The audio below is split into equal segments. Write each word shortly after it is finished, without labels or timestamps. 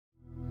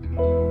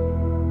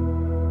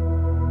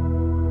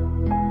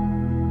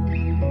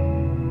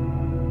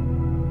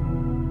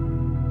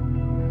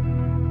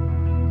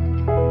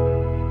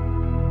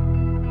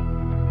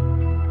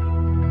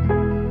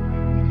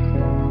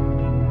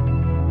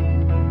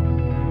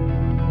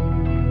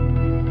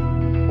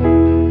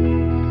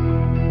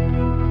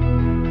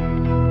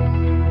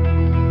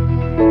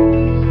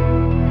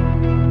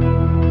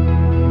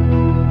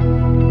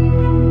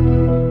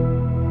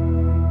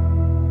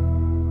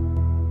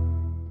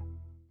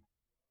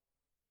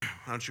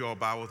Why don't you all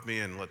bow with me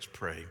and let's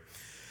pray.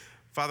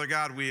 Father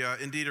God, we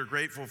indeed are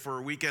grateful for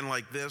a weekend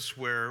like this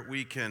where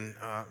we can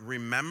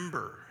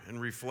remember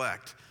and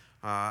reflect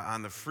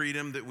on the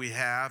freedom that we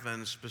have,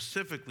 and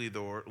specifically,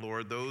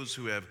 Lord, those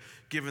who have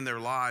given their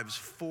lives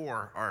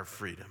for our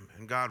freedom.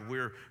 And God,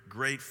 we're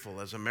grateful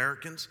as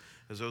Americans,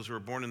 as those who are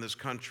born in this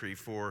country,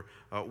 for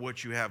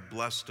what you have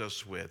blessed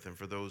us with, and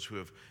for those who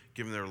have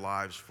given their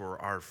lives for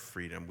our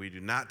freedom. We do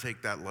not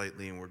take that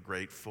lightly, and we're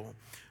grateful.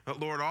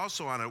 Lord,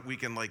 also on a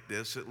weekend like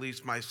this, at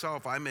least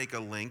myself, I make a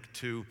link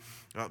to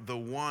the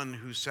one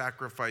who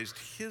sacrificed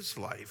his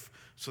life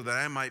so that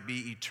I might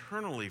be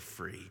eternally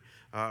free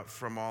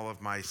from all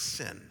of my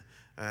sin.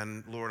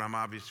 And Lord, I'm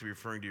obviously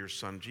referring to your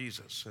son,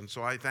 Jesus. And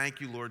so I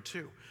thank you, Lord,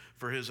 too,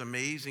 for his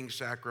amazing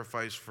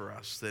sacrifice for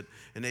us that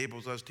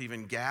enables us to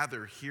even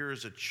gather here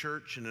as a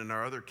church and in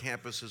our other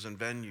campuses and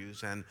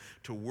venues, and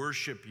to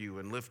worship you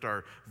and lift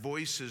our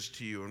voices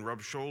to you and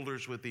rub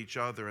shoulders with each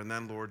other, and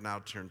then, Lord, now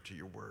turn to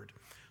your word.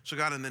 So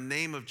God, in the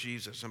name of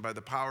Jesus and by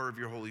the power of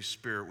your Holy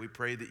Spirit, we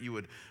pray that you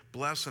would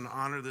bless and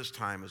honor this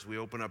time as we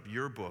open up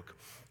your book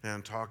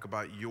and talk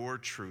about your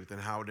truth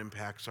and how it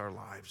impacts our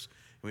lives.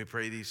 And we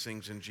pray these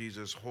things in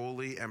Jesus'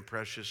 holy and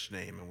precious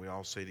name. And we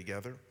all say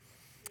together,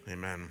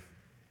 amen.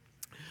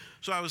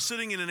 So I was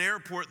sitting in an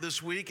airport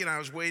this week and I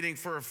was waiting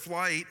for a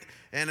flight,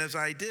 and as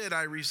I did,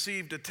 I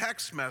received a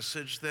text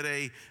message that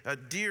a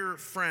dear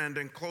friend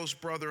and close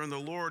brother in the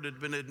Lord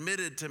had been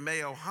admitted to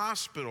Mayo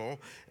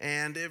Hospital,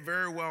 and it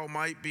very well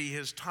might be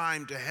his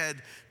time to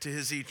head to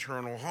his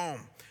eternal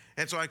home.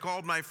 And so I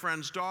called my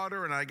friend's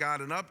daughter and I got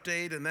an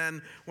update, and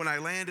then when I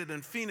landed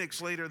in Phoenix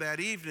later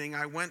that evening,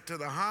 I went to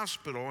the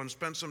hospital and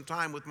spent some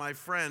time with my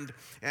friend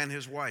and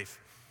his wife.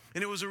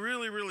 And it was a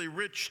really, really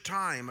rich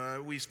time.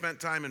 We spent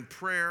time in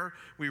prayer.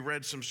 We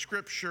read some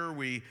scripture.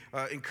 We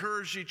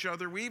encouraged each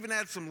other. We even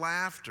had some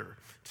laughter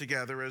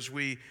together as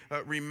we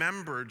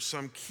remembered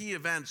some key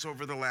events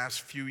over the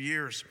last few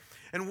years.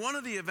 And one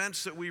of the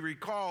events that we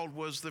recalled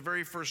was the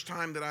very first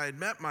time that I had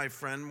met my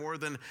friend more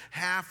than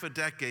half a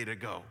decade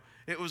ago.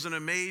 It was an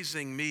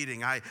amazing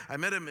meeting. I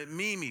met him at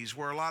Mimi's,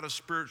 where a lot of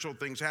spiritual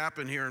things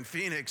happen here in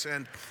Phoenix.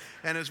 And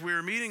as we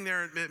were meeting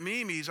there at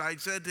Mimi's, I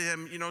said to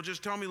him,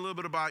 just tell me a little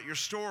bit about your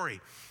story.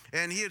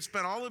 And he had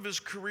spent all of his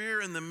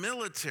career in the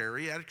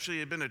military. He actually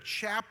had been a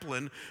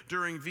chaplain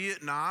during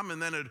Vietnam,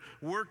 and then had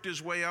worked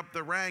his way up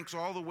the ranks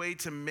all the way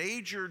to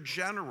Major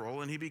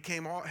General, and he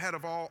became head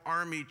of all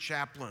Army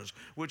chaplains,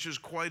 which is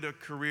quite a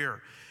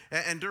career.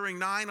 And during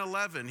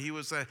 9/11, he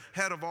was the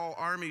head of all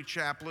Army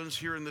chaplains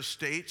here in the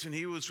States, and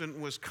he was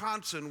in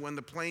Wisconsin when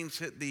the planes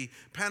hit the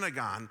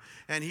Pentagon,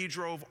 and he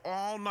drove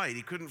all night.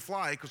 He couldn't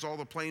fly because all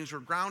the planes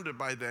were grounded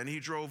by then. He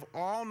drove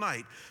all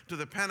night to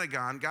the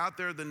Pentagon, got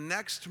there the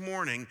next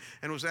morning,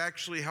 and was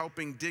actually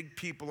helping dig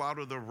people out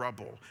of the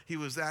rubble. He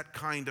was that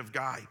kind of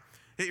guy.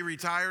 He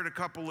retired a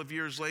couple of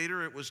years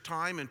later. It was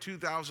time in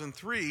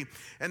 2003.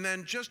 And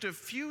then just a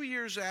few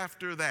years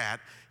after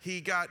that,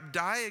 he got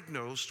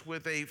diagnosed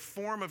with a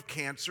form of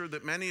cancer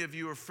that many of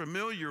you are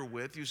familiar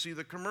with. You see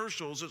the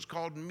commercials. It's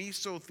called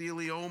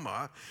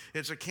mesothelioma.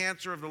 It's a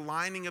cancer of the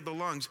lining of the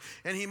lungs.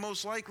 And he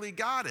most likely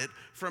got it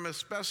from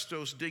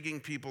asbestos digging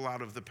people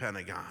out of the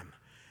Pentagon.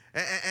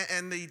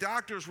 And the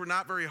doctors were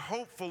not very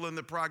hopeful in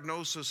the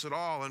prognosis at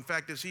all. In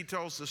fact, as he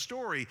tells the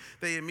story,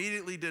 they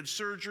immediately did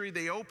surgery.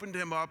 They opened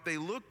him up. They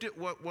looked at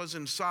what was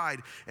inside,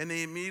 and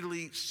they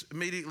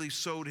immediately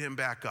sewed him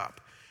back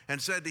up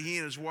and said to he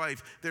and his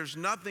wife, there's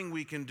nothing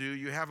we can do.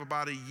 You have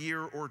about a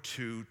year or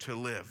two to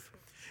live.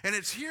 And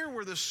it's here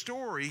where his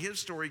story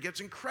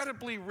gets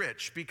incredibly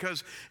rich,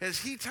 because as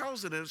he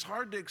tells it, it's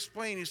hard to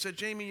explain. He said,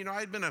 Jamie,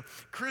 I'd been a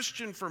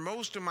Christian for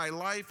most of my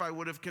life. I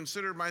would have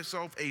considered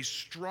myself a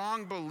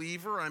strong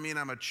believer.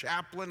 I'm a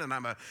chaplain, and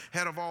I'm a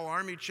head of all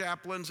Army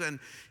chaplains. And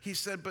he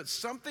said, but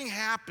something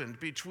happened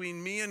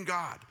between me and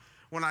God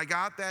when I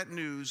got that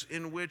news,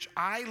 in which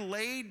I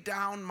laid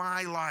down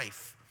my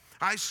life.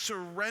 I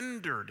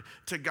surrendered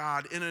to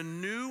God in a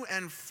new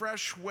and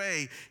fresh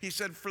way. He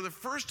said, for the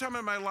first time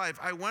in my life,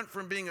 I went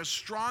from being a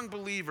strong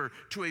believer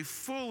to a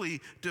fully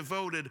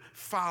devoted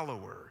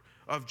follower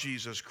of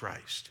Jesus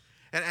Christ.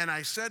 And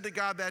I said to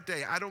God that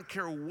day, I don't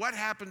care what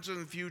happens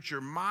in the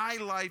future. My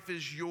life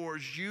is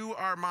yours. You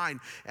are mine.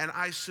 And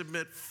I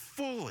submit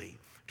fully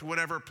to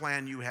whatever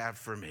plan you have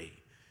for me.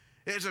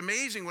 It's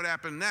amazing what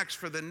happened next.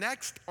 For the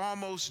next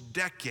almost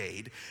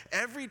decade,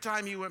 every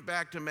time he went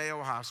back to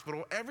Mayo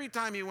Hospital, every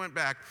time he went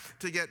back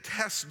to get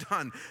tests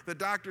done, the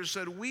doctors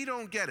said, we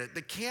don't get it.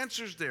 The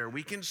cancer's there.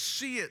 We can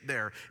see it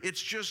there. It's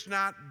just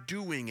not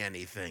doing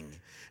anything.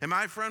 And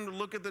my friend would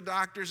look at the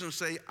doctors and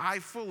say, I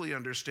fully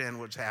understand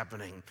what's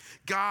happening.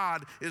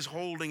 God is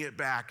holding it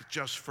back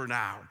just for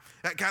now.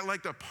 That kind of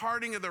like the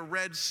parting of the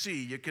Red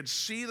Sea. You could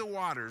see the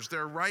waters.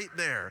 They're right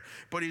there.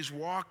 But he's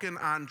walking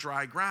on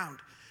dry ground.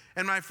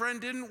 And my friend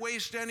didn't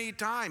waste any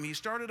time. He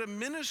started a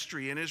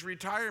ministry in his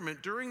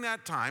retirement. During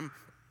that time,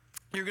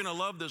 You're going to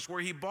love this, where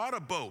he bought a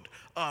boat,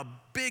 a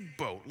big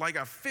boat, like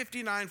a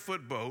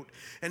 59-foot boat,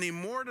 and he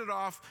moored it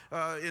off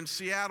in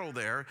Seattle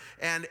there.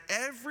 And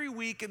every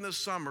week in the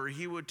summer,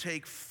 he would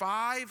take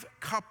 5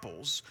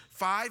 couples,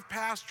 5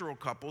 pastoral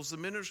couples. The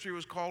ministry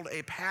was called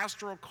a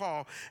pastoral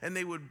call, and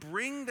they would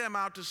bring them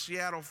out to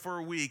Seattle for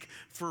a week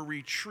for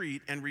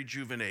retreat and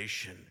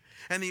rejuvenation.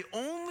 And the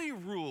only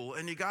rule,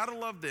 and you got to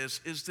love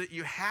this, is that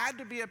you had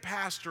to be a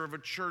pastor of a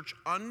church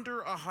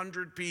under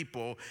 100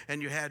 people,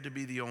 and you had to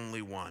be the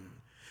only one.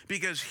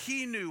 Because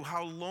he knew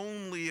how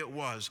lonely it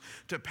was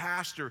to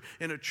pastor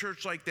in a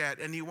church like that,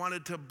 and he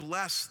wanted to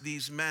bless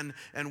these men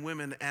and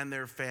women and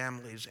their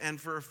families. And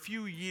for a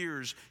few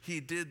years, he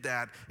did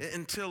that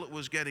until it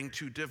was getting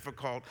too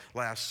difficult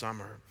last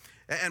summer.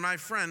 And my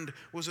friend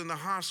was in the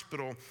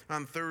hospital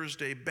on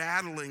Thursday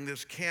battling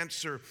this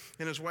cancer,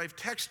 and his wife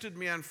texted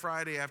me on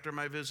Friday after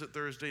my visit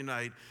Thursday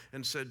night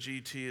and said,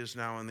 GT is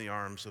now in the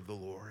arms of the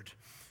Lord.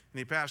 And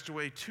he passed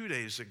away 2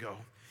 days ago,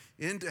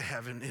 into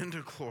heaven,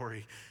 into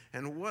glory.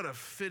 And what a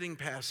fitting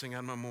passing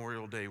on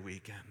Memorial Day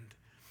weekend.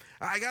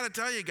 I got to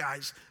tell you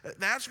guys,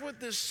 that's what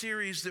this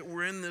series that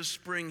we're in this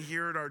spring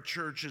here at our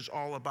church is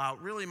all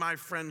about. Really, my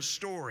friend's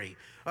story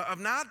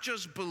of not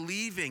just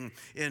believing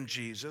in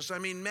Jesus. I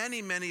mean,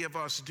 many of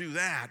us do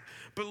that,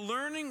 but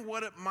learning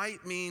what it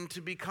might mean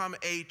to become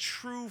a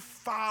true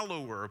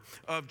follower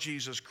of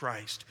Jesus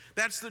Christ.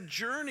 That's the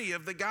journey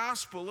of the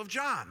Gospel of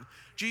John.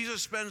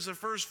 Jesus spends the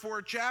first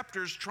 4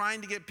 chapters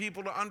trying to get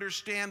people to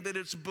understand that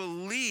it's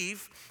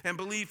belief and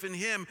belief in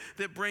him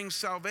that brings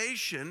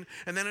salvation.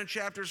 And then in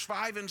chapters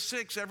 5 and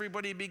 6,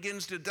 everybody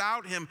begins to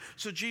doubt him.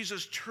 So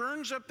Jesus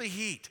turns up the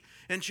heat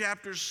in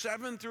chapters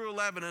 7 through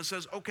 11 and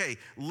says, okay,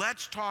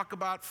 let's talk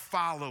about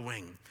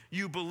following.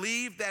 You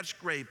believe, that's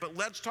great, but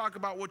let's talk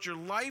about what your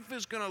life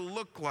is going to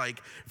look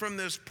like from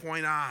this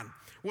point on.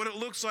 What it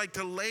looks like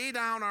to lay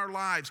down our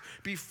lives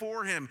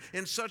before him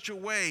in such a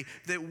way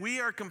that we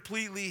are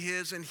completely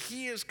his and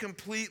he is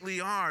completely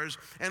ours,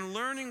 and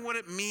learning what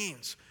it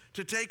means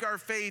to take our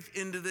faith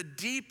into the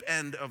deep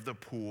end of the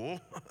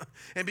pool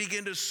and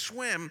begin to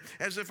swim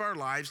as if our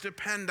lives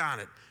depend on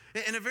it.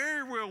 In a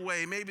very real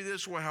way, maybe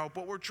this will help.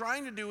 What we're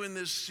trying to do in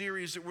this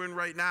series that we're in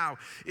right now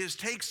is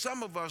take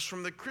some of us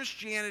from the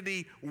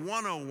Christianity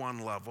 101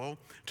 level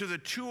to the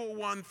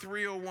 201,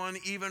 301,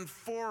 even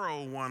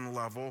 401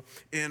 level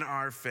in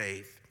our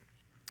faith.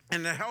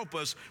 And to help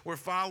us, we're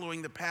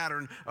following the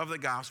pattern of the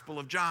Gospel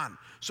of John.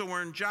 So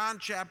we're in John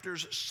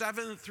chapters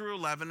 7 through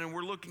 11, and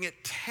we're looking at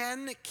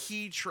 10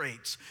 key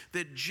traits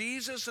that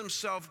Jesus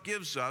himself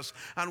gives us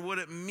on what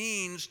it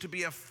means to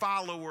be a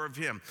follower of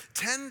him.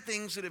 10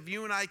 things that if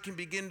you and I can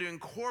begin to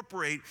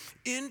incorporate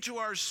into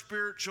our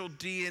spiritual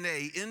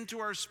DNA, into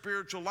our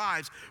spiritual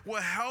lives,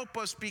 will help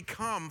us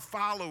become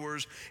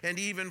followers and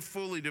even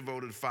fully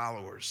devoted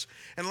followers.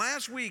 And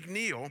last week,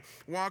 Neil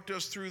walked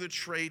us through the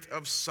trait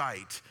of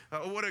sight.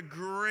 What a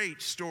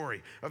great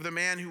story of the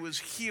man who was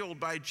healed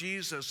by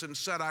Jesus and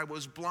said, I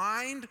was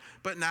blind,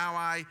 but now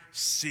I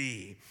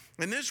see.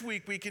 And this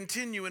week we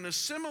continue in a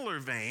similar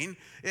vein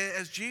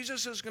as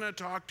Jesus is going to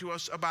talk to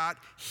us about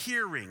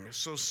hearing.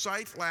 So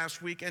sight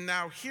last week and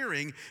now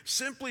hearing.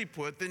 Simply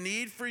put, the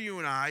need for you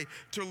and I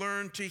to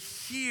learn to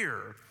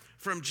hear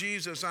from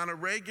Jesus on a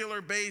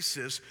regular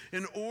basis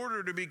in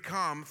order to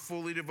become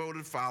fully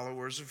devoted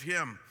followers of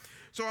him.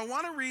 So I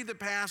want to read the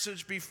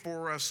passage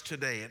before us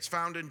today. It's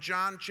found in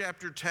John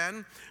chapter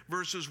 10,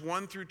 verses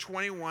 1 through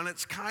 21.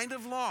 It's kind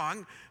of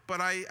long,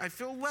 but I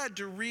feel led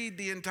to read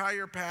the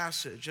entire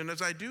passage. And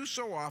as I do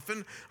so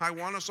often, I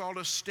want us all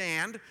to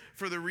stand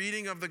for the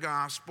reading of the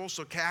gospel.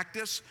 So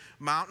Cactus,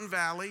 Mountain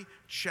Valley,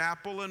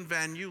 Chapel, and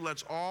Venue,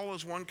 let's all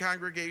as one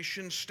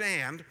congregation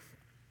stand.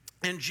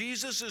 And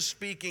Jesus is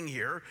speaking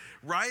here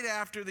right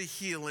after the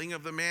healing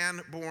of the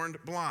man born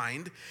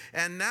blind.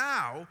 And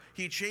now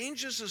he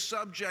changes the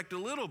subject a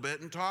little bit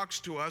and talks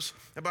to us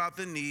about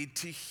the need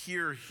to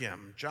hear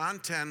him. John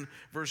 10,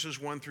 verses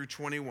 1 through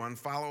 21.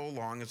 Follow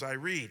along as I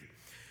read.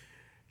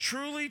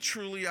 Truly,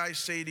 truly, I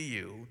say to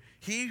you,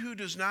 he who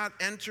does not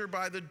enter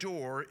by the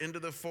door into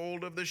the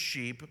fold of the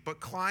sheep, but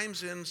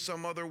climbs in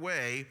some other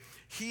way,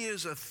 he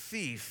is a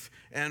thief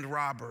and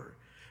robber.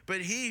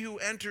 But he who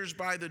enters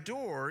by the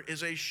door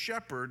is a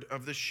shepherd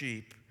of the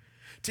sheep.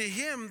 To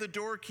him the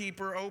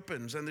doorkeeper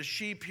opens, and the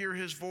sheep hear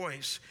his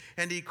voice,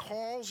 and he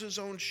calls his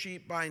own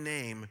sheep by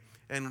name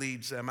and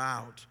leads them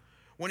out.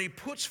 When he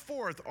puts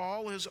forth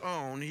all his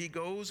own, he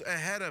goes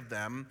ahead of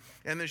them,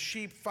 and the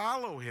sheep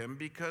follow him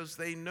because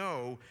they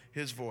know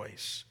his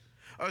voice.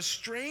 A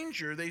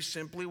stranger they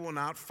simply will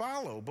not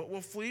follow, but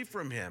will flee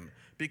from him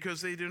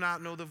because they do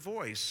not know the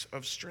voice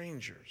of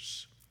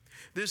strangers.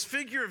 This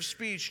figure of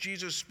speech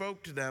Jesus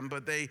spoke to them,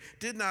 but they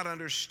did not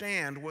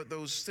understand what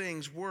those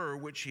things were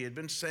which he had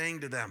been saying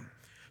to them.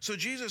 So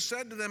Jesus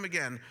said to them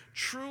again,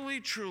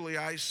 truly, truly,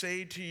 I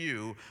say to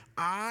you,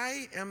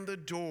 I am the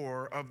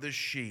door of the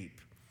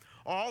sheep.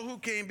 All who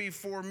came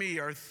before me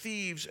are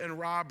thieves and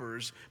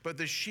robbers, but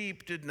the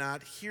sheep did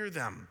not hear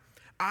them.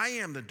 I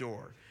am the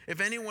door.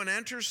 If anyone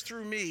enters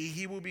through me,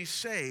 he will be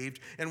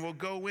saved and will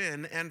go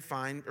in and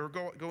find, or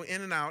go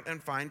in and out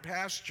and find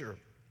pasture.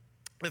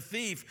 A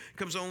thief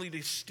comes only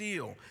to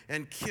steal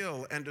and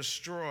kill and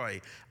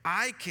destroy.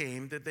 I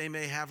came that they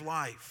may have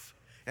life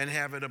and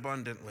have it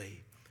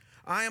abundantly.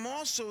 I am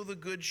also the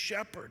good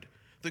shepherd.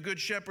 The good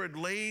shepherd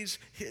lays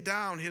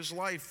down his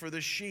life for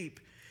the sheep.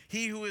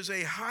 He who is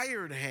a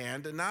hired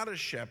hand and not a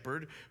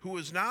shepherd, who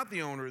is not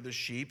the owner of the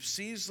sheep,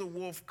 sees the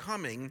wolf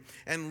coming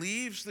and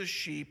leaves the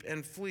sheep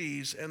and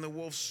flees, and the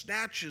wolf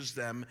snatches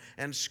them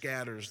and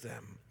scatters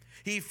them.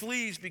 He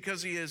flees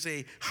because he is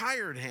a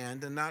hired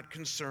hand and not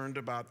concerned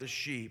about the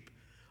sheep.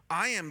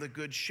 I am the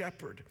good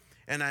shepherd,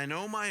 and I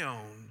know my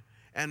own,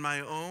 and my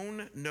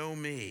own know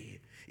me,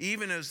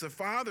 even as the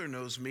Father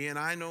knows me, and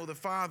I know the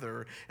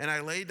Father, and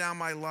I lay down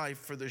my life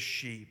for the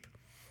sheep.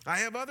 I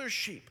have other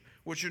sheep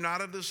which are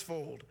not of this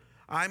fold.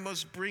 I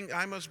must bring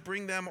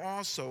them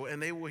also,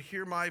 and they will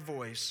hear my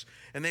voice,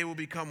 and they will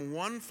become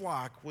one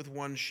flock with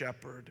one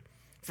shepherd.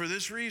 For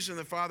this reason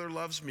the Father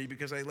loves me,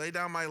 because I lay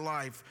down my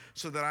life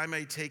so that I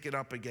may take it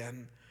up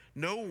again.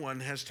 No one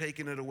has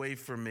taken it away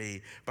from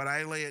me, but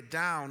I lay it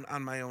down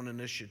on my own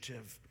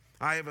initiative.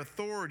 I have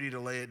authority to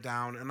lay it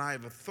down, and I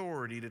have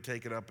authority to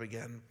take it up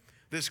again.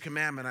 This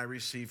commandment I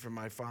received from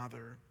my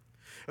Father.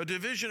 A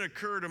division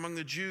occurred among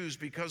the Jews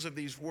because of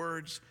these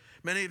words.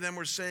 Many of them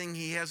were saying,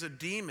 he has a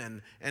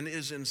demon and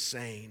is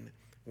insane.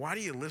 Why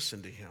do you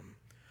listen to him?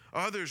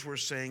 Others were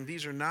saying,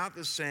 these are not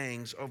the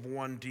sayings of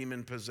one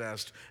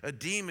demon-possessed. A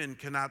demon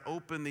cannot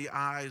open the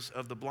eyes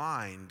of the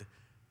blind,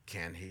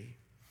 can he?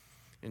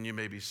 And you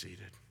may be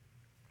seated.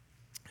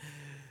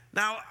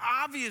 Now,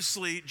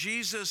 obviously,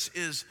 Jesus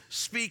is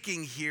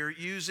speaking here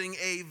using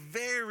a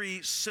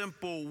very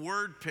simple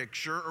word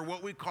picture, or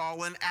what we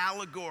call an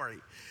allegory.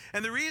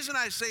 And the reason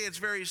I say it's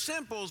very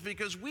simple is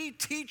because we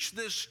teach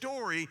this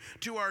story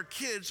to our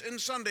kids in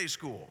Sunday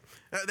school.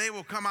 They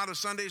will come out of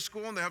Sunday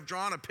school and they have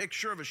drawn a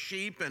picture of a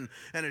sheep and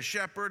a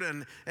shepherd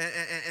and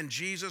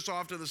Jesus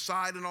off to the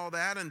side and all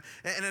that. And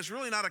it's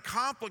really not a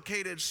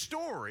complicated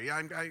story.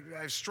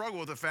 I struggle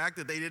with the fact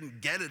that they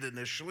didn't get it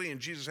initially and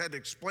Jesus had to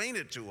explain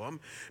it to them,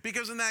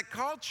 because in that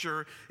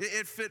culture,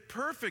 it fit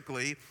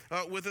perfectly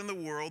within the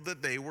world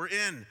that they were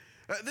in.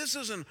 This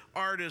is an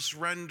artist's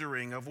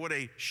rendering of what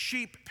a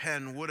sheep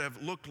pen would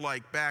have looked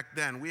like back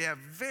then. We have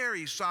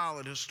very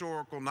solid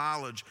historical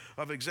knowledge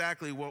of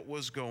exactly what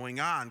was going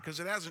on,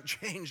 because it hasn't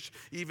changed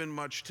even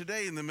much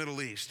today in the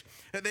Middle East.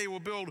 They will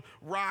build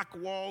rock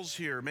walls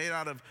here made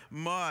out of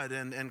mud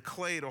and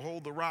clay to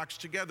hold the rocks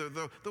together.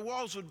 The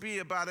walls would be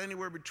about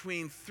anywhere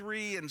between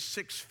 3 and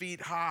 6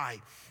 feet high,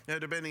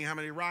 depending how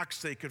many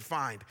rocks they could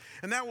find.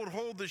 And that would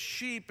hold the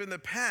sheep in the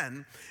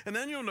pen. And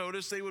then you'll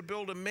notice they would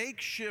build a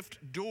makeshift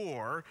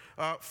door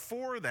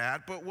for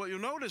that, but what you'll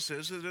notice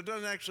is that it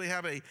doesn't actually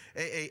have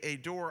a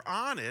door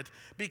on it,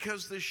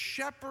 because the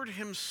shepherd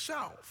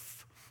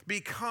himself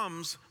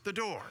becomes the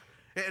door.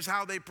 It's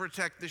how they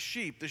protect the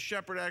sheep. The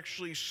shepherd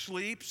actually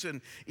sleeps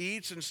and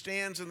eats and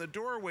stands in the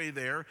doorway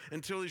there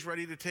until he's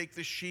ready to take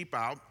the sheep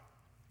out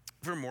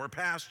for more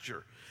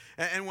pasture.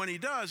 And when he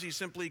does, he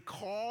simply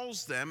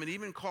calls them, and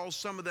even calls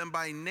some of them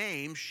by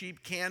name.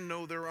 Sheep can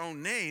know their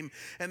own name,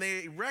 and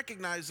they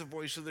recognize the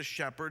voice of the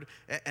shepherd,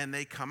 and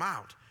they come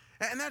out.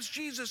 And that's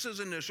Jesus'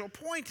 initial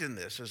point in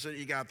this, is that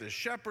you got this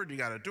shepherd, you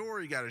got a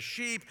door, you got a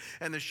sheep,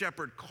 and the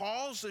shepherd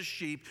calls the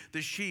sheep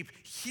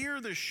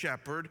hear the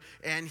shepherd,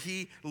 and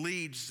he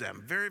leads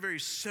them. Very, very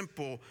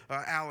simple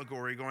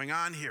allegory going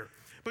on here.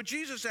 But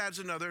Jesus adds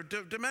another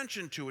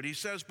dimension to it. He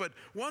says, but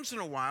once in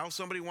a while,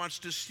 somebody wants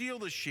to steal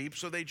the sheep,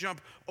 so they jump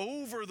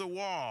over the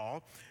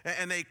wall,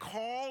 and they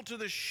call to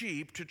the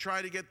sheep to try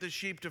to get the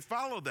sheep to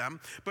follow them,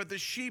 but the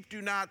sheep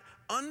do not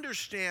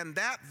understand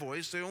that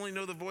voice. They only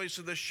know the voice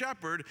of the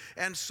shepherd,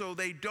 and so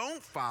they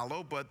don't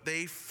follow, but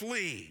they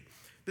flee.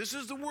 This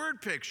is the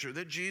word picture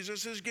that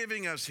Jesus is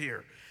giving us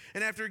here.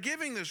 And after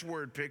giving this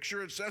word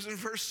picture, it says in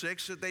verse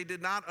 6 that they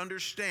did not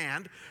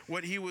understand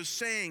what he was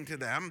saying to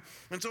them.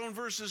 And so in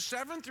verses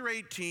 7 through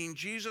 18,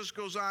 Jesus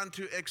goes on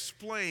to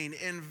explain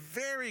in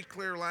very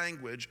clear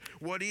language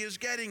what he is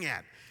getting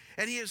at.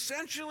 And he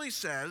essentially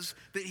says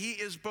that he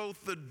is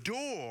both the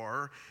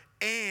door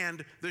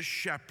and the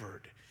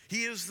shepherd.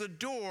 He is the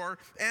door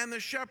and the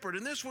shepherd.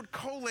 And this would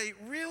collate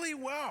really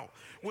well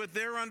with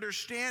their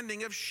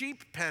understanding of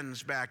sheep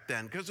pens back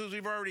then, because as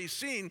we've already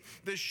seen,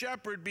 the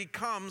shepherd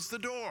becomes the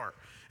door.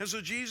 And so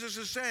Jesus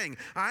is saying,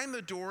 I'm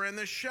the door and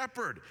the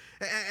shepherd.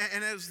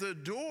 And as the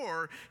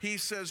door, he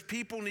says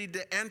people need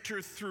to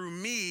enter through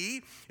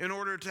me in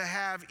order to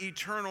have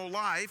eternal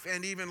life,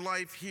 and even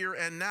life here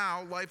and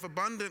now, life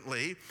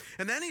abundantly.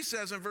 And then he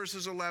says in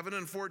verses 11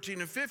 and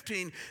 14 and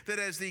 15 that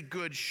as the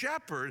good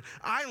shepherd,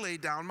 I lay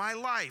down my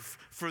life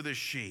for the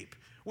sheep,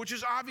 which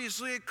is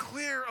obviously a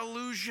clear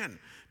allusion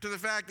to the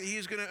fact that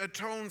he's going to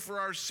atone for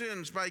our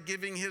sins by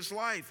giving his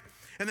life.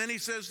 And then he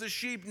says, the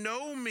sheep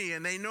know me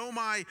and they know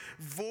my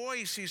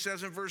voice, he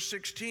says in verse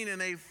 16,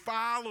 and they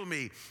follow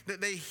me,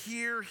 that they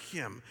hear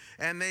him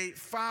and they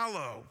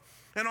follow.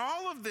 And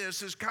all of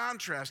this is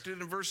contrasted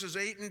in verses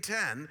 8 and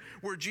 10,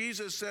 where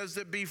Jesus says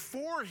that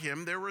before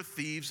him there were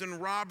thieves and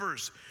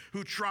robbers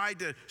who tried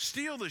to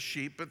steal the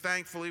sheep, but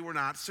thankfully were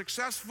not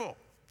successful.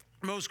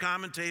 Most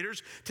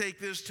commentators take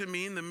this to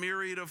mean the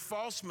myriad of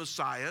false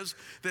messiahs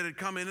that had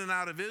come in and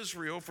out of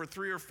Israel for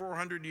 300 or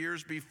 400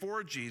 years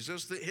before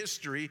Jesus that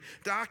history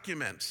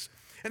documents.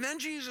 And then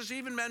Jesus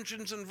even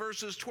mentions in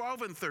verses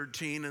 12 and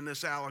 13 in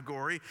this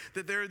allegory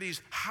that there are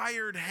these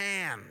hired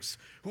hands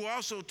who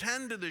also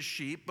tend to the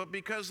sheep, but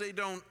because they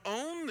don't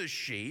own the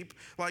sheep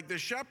like the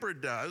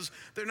shepherd does,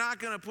 they're not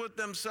going to put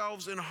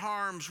themselves in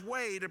harm's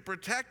way to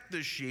protect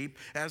the sheep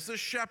as the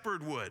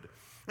shepherd would.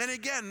 And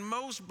again,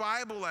 most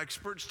Bible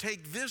experts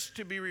take this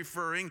to be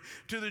referring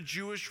to the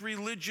Jewish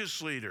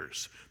religious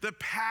leaders, the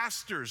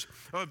pastors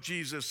of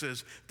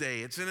Jesus' day.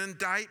 It's an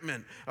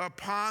indictment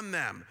upon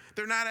them.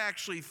 They're not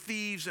actually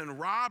thieves and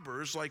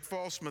robbers like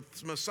false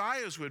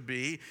messiahs would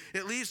be.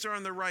 At least they're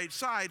on the right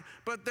side,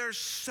 but they're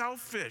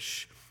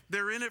selfish.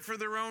 They're in it for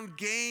their own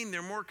gain.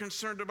 They're more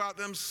concerned about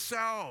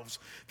themselves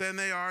than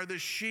they are the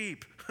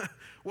sheep.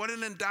 What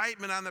an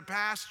indictment on the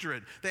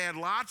pastorate. They had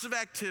lots of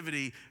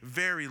activity,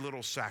 very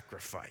little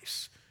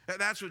sacrifice.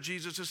 That's what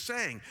Jesus is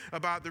saying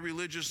about the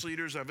religious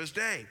leaders of his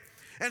day.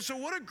 And so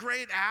what a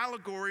great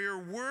allegory or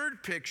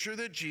word picture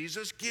that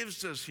Jesus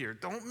gives us here.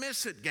 Don't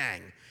miss it,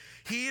 gang.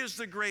 He is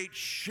the great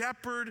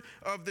shepherd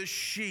of the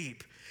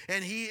sheep,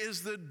 and he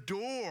is the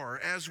door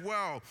as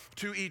well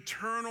to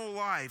eternal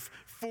life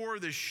for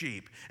the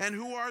sheep. And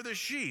who are the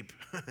sheep?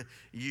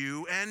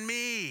 You and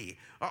me.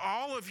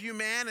 All of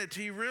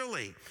humanity,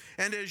 really.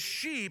 And as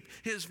sheep,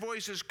 his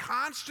voice is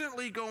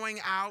constantly going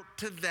out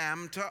to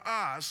them, to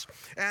us.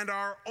 And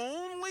our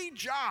only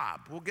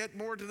job, we'll get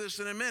more to this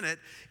in a minute,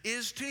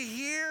 is to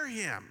hear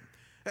him.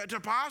 To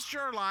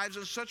posture our lives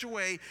in such a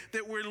way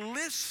that we're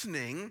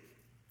listening,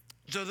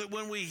 so that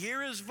when we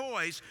hear his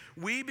voice,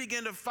 we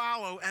begin to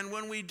follow. And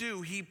when we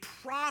do, he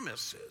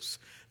promises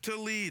to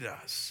lead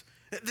us.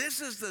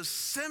 This is the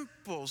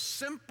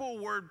simple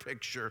word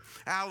picture,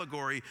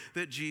 allegory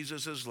that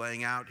Jesus is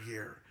laying out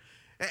here.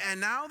 And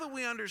now that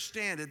we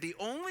understand it, the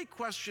only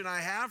question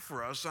I have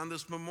for us on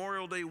this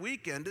Memorial Day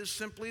weekend is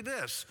simply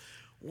this.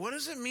 What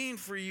does it mean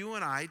for you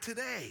and I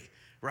today,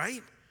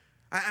 right?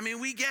 I mean,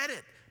 we get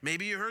it.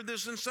 Maybe you heard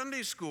this in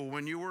Sunday school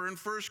when you were in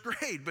first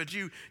grade, but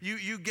you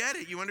get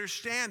it. You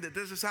understand that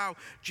this is how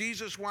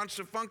Jesus wants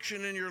to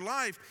function in your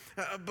life.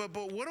 But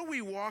what do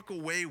we walk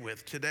away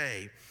with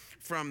today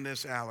from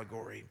this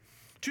allegory?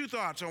 Two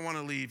thoughts I want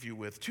to leave you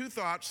with. Two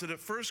thoughts that at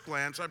first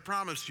glance, I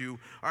promise you,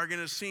 are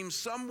going to seem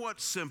somewhat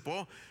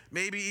simple,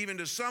 maybe even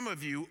to some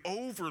of you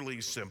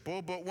overly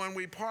simple, but when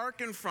we park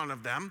in front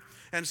of them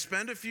and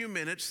spend a few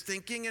minutes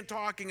thinking and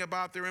talking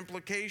about their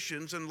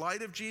implications in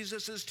light of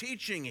Jesus'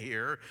 teaching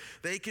here,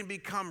 they can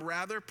become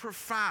rather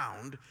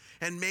profound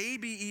and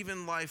maybe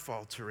even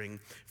life-altering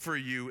for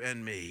you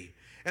and me.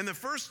 And the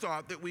first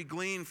thought that we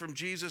glean from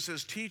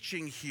Jesus'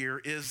 teaching here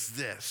is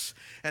this,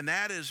 and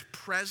that is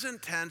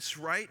present tense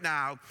right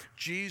now.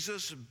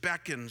 Jesus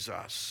beckons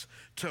us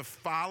to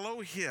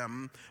follow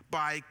him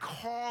by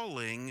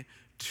calling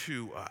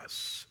to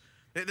us.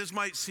 This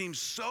might seem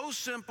so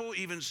simple,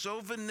 even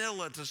so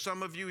vanilla to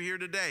some of you here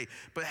today,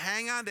 but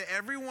hang on to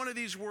every one of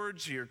these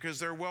words here because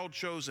they're well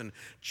chosen.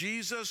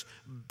 Jesus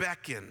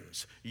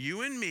beckons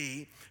you and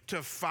me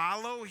to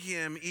follow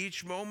him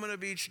each moment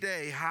of each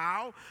day.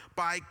 How?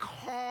 By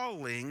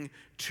calling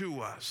to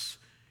us.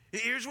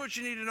 Here's what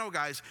you need to know,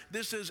 guys.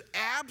 This is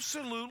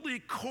absolutely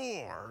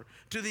core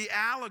to the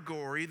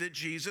allegory that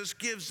Jesus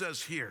gives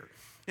us here.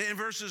 In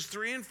verses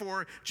 3 and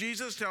 4,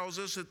 Jesus tells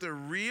us that the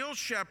real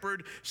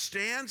shepherd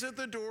stands at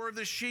the door of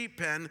the sheep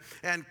pen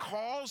and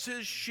calls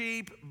his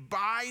sheep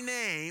by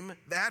name.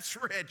 That's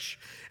rich.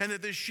 And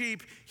that the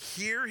sheep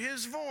hear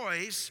his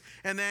voice,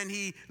 and then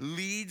he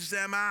leads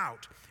them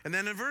out. And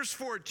then in verse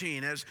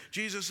 14, as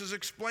Jesus is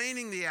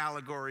explaining the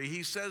allegory,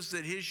 he says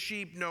that his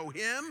sheep know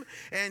him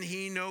and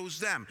he knows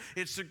them.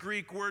 It's the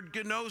Greek word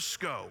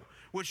gnosko,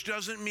 which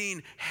doesn't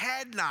mean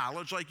head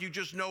knowledge, like you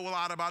just know a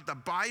lot about the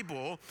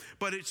Bible,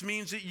 but it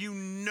means that you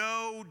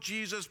know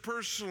Jesus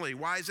personally.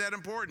 Why is that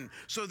important?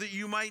 So that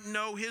you might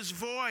know his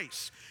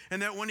voice, and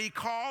that when he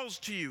calls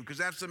to you, because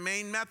that's the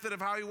main method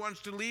of how he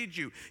wants to lead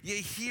you, you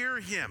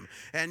hear him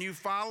and you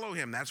follow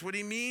him. That's what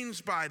he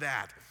means by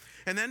that.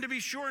 And then to be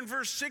sure, in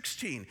verse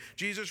 16,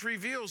 Jesus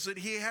reveals that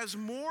he has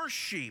more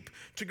sheep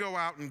to go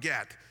out and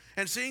get.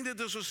 And seeing that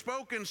this was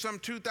spoken some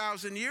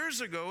 2,000 years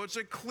ago, it's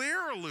a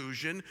clear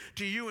allusion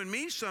to you and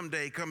me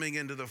someday coming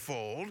into the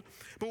fold.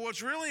 But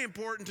what's really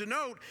important to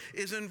note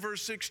is in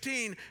verse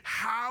 16,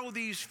 how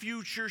these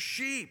future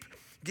sheep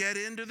get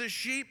into the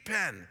sheep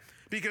pen.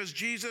 Because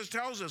Jesus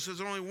tells us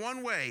there's only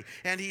one way,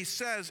 and he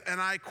says,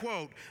 and I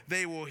quote,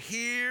 "They will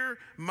hear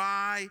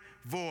my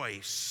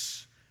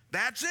voice."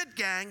 That's it,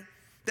 gang.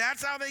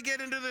 That's how they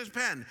get into this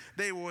pen.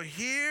 They will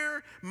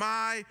hear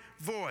my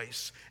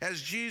voice.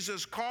 As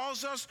Jesus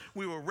calls us,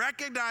 we will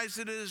recognize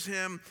it is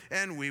him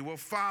and we will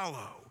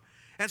follow.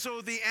 And so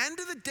at the end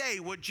of the day,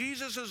 what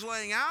Jesus is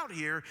laying out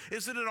here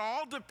is that it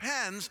all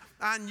depends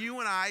on you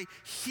and I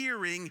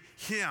hearing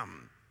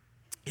him.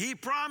 He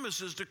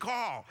promises to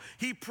call.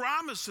 He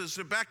promises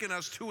to beckon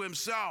us to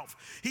himself.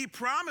 He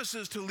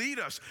promises to lead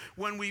us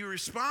when we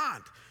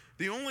respond.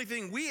 The only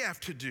thing we have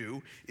to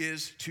do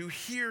is to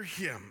hear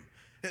him.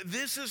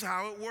 This is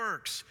how it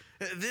works.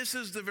 This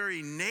is the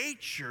very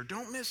nature,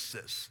 don't miss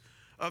this,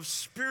 of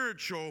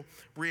spiritual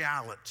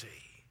reality.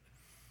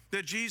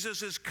 That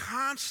Jesus is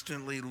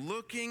constantly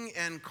looking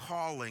and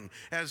calling,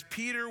 as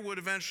Peter would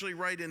eventually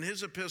write in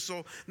his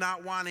epistle,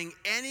 not wanting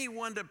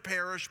anyone to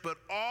perish, but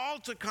all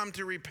to come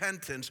to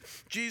repentance.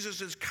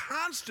 Jesus is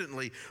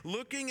constantly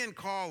looking and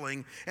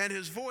calling, and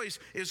his voice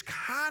is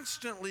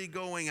constantly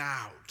going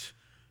out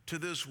to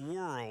this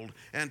world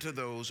and to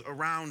those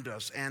around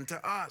us and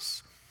to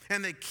us.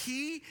 And the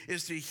key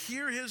is to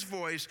hear his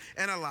voice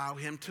and allow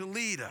him to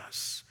lead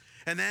us.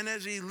 And then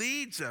as he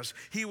leads us,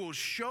 he will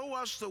show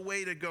us the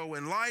way to go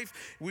in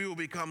life. We will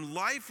become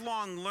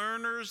lifelong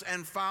learners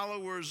and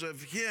followers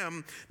of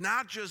him,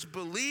 not just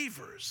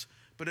believers,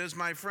 but as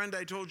my friend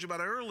I told you about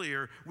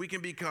earlier, we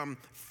can become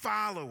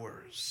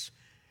followers.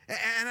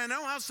 And I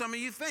know how some of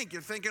you think.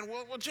 You're thinking,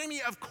 well,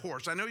 Jamie, of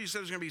course. I know you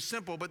said it's going to be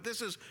simple, but this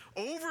is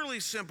overly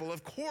simple.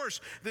 Of course,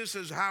 this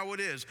is how it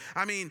is.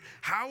 I mean,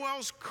 how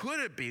else could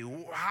it be?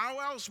 How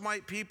else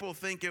might people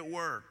think it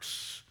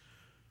works?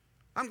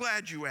 I'm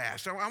glad you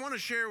asked. I want to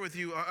share with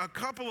you a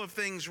couple of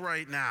things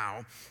right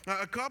now,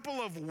 a couple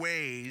of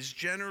ways,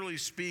 generally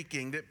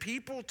speaking, that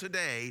people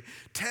today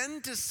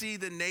tend to see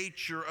the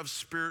nature of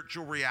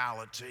spiritual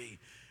reality.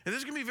 And this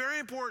is going to be very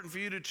important for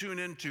you to tune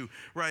into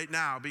right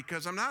now,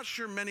 because I'm not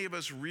sure many of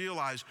us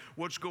realize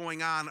what's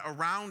going on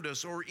around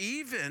us or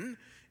even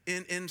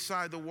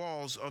inside the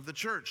walls of the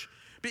church.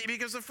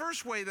 Because the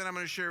first way that I'm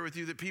going to share with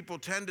you that people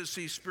tend to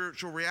see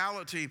spiritual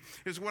reality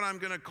is what I'm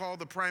going to call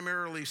the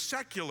primarily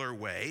secular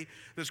way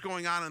that's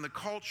going on in the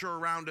culture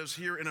around us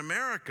here in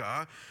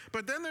America.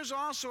 But then there's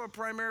also a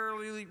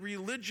primarily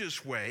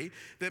religious way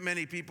that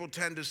many people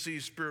tend to see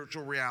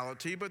spiritual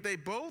reality. But they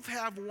both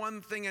have one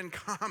thing in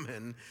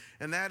common,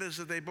 and that is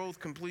that they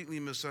both completely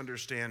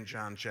misunderstand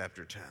John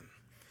chapter 10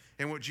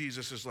 and what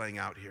Jesus is laying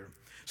out here.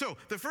 So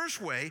the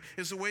first way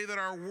is the way that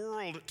our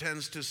world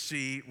tends to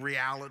see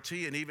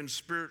reality and even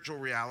spiritual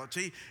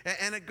reality.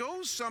 And it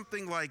goes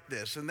something like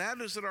this, and that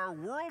is that our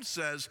world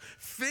says,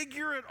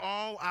 figure it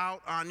all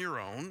out on your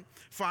own,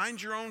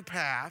 find your own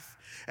path,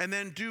 and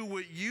then do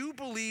what you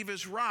believe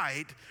is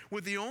right,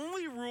 with the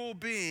only rule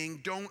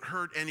being don't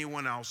hurt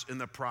anyone else in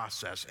the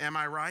process. Am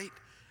I right?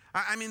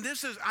 I mean,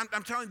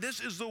 I'm telling you, this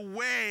is the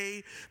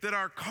way that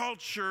our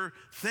culture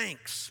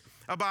thinks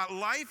about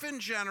life in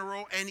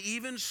general and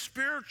even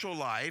spiritual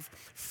life.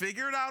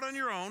 Figure it out on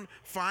your own,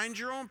 find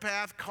your own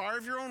path,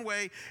 carve your own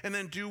way, and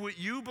then do what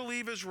you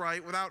believe is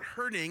right without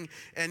hurting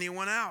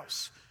anyone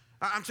else.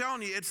 I'm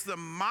telling you, it's the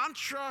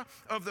mantra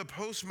of the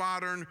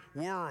postmodern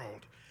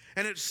world.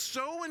 And it's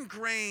so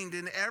ingrained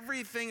in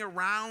everything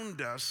around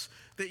us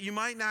that you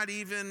might not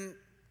even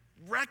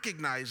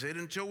recognize it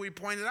until we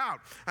point it out.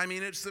 I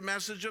mean, it's the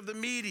message of the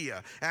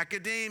media,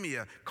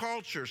 academia,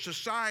 culture,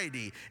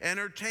 society,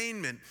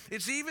 entertainment.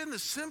 It's even the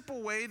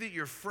simple way that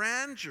your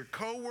friends, your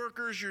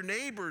coworkers, your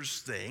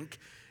neighbors think.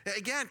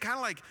 Again, kind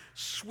of like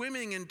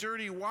swimming in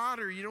dirty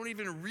water. You don't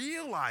even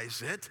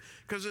realize it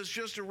because it's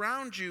just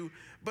around you,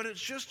 but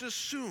it's just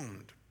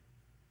assumed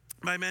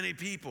by many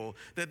people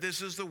that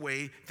this is the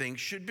way things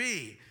should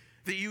be.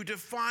 That you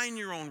define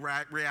your own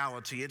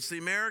reality. It's the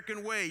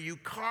American way. You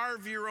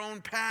carve your own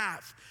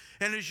path.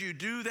 And as you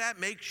do that,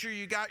 make sure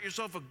you got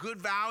yourself a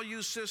good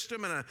value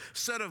system and a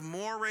set of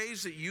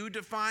mores that you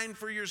define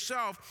for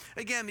yourself.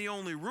 Again, the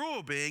only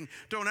rule being,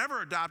 don't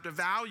ever adopt a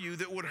value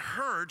that would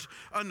hurt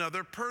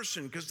another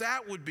person, because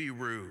that would be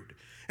rude.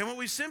 And what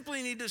we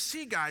simply need to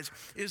see, guys,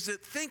 is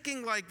that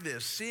thinking like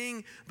this,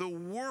 seeing the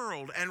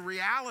world and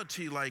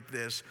reality like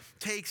this,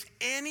 takes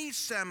any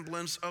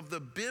semblance of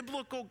the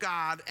biblical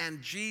God and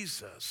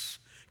Jesus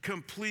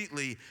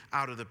completely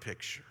out of the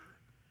picture.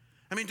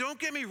 I mean, don't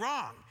get me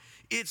wrong.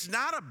 It's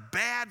not a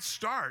bad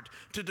start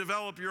to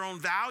develop your own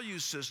value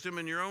system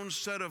and your own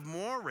set of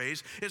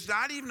mores. It's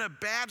not even a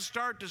bad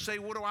start to say,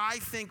 what do I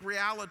think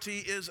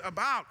reality is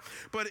about?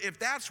 But if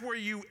that's where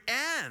you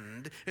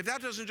end, if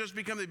that doesn't just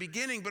become the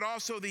beginning, but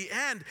also the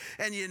end,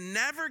 and you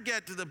never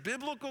get to the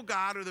biblical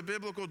God or the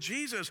biblical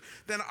Jesus,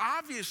 then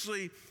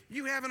obviously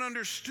you haven't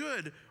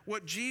understood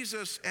what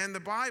Jesus and the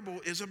Bible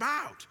is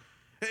about.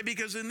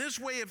 Because in this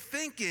way of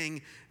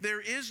thinking,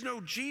 there is no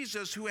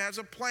Jesus who has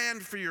a plan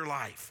for your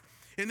life.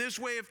 In this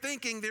way of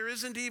thinking, there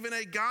isn't even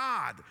a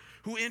God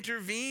who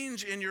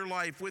intervenes in your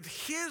life with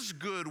his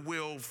good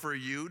will for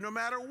you, no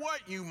matter what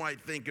you might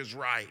think is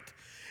right.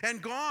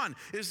 And gone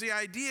is the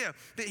idea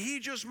that he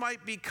just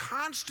might be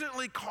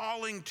constantly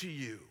calling to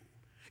you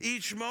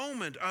each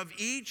moment of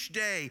each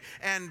day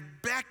and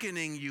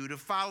beckoning you to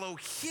follow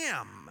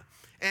him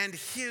and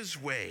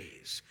his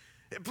ways.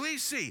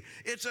 Please see,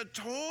 it's a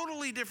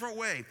totally different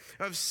way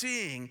of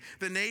seeing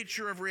the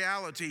nature of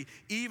reality,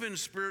 even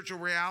spiritual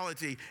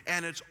reality,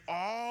 and it's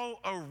all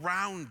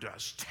around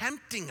us,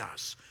 tempting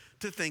us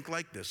to think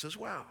like this as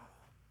well.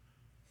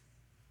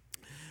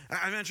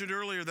 I mentioned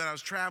earlier that I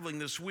was traveling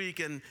this week,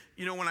 and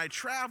when I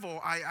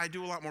travel, I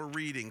do a lot more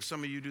reading.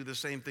 Some of you do the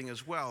same thing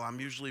as well. I'm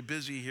usually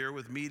busy here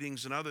with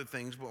meetings and other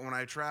things, but when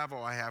I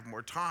travel, I have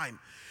more time.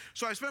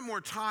 So I spent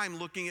more time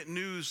looking at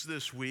news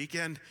this week,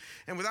 and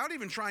without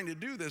even trying to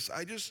do this,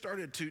 I just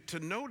started to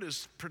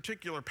notice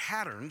particular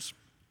patterns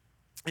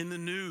in the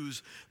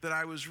news that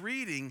I was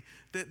reading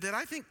that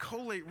I think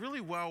collate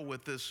really well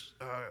with this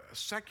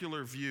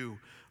secular view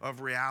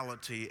of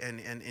reality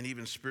and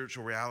even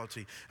spiritual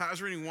reality. I was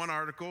reading one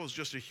article. It was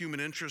just a human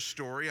interest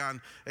story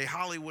on a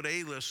Hollywood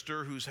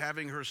A-lister who's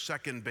having her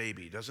second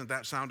baby. Doesn't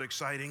that sound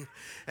exciting?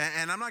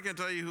 And I'm not going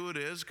to tell you who it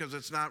is because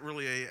it's not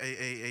really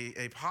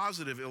a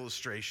positive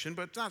illustration,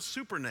 but it's not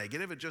super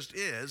negative. It just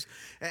is.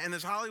 And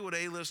this Hollywood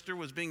A-lister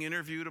was being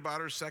interviewed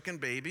about her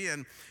second baby,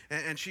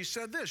 and she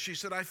said this. She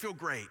said, "I feel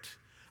great.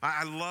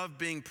 I love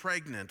being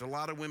pregnant. A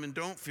lot of women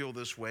don't feel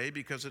this way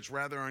because it's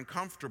rather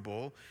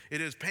uncomfortable.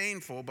 It is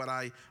painful, but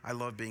I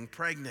love being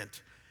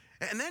pregnant."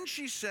 And then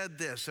she said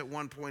this at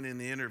one point in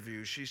the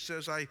interview. She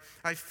says, I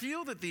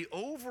feel that the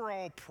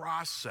overall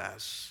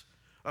process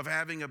of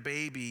having a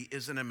baby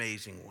is an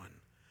amazing one.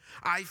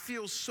 I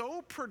feel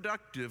so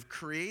productive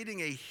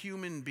creating a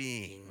human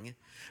being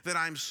that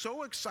I'm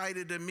so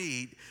excited to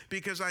meet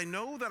because I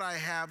know that I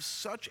have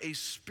such a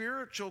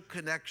spiritual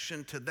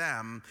connection to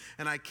them,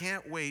 and I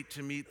can't wait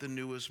to meet the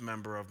newest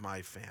member of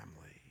my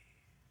family.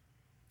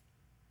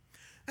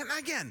 And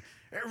again,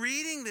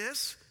 reading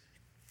this,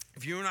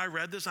 if you and I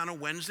read this on a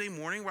Wednesday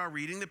morning while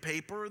reading the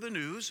paper or the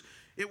news,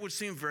 it would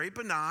seem very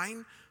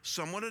benign,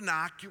 somewhat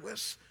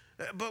innocuous,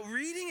 but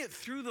reading it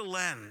through the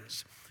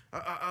lens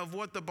of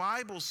what the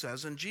Bible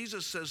says, and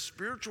Jesus says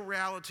spiritual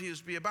reality is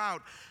to be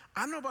about,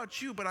 I don't know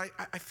about you, but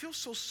I feel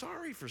so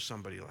sorry for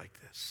somebody like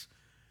this.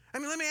 I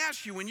mean, let me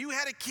ask you, when you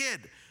had a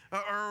kid,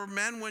 or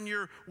men, when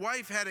your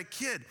wife had a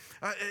kid,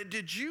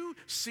 did you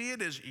see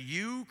it as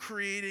you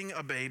creating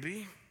a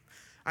baby?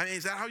 I mean,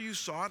 is that how you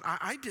saw it?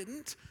 I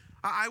didn't.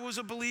 I was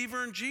a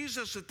believer in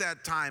Jesus at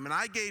that time, and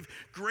I gave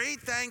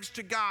great thanks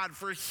to God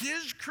for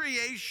his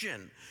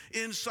creation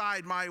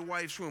inside my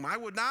wife's womb. I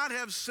would not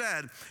have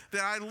said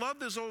that I love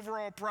this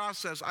overall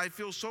process. I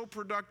feel so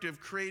productive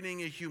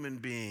creating a human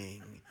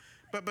being.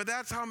 But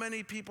that's how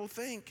many people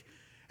think.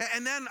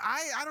 And then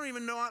I don't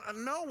even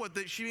know what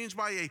she means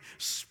by a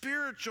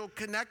spiritual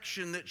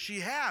connection that she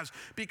has,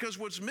 because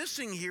what's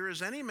missing here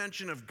is any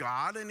mention of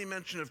God, any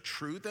mention of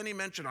truth, any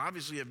mention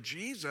obviously of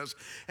Jesus.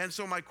 And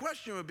so my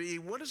question would be,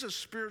 what does a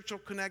spiritual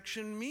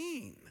connection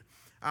mean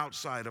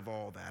outside of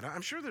all that?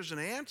 I'm sure there's an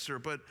answer,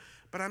 but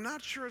I'm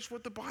not sure it's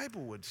what the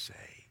Bible would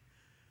say.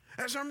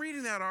 As I'm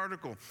reading that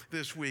article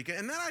this week,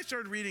 and then I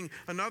started reading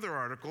another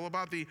article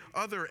about the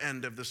other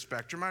end of the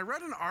spectrum. I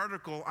read an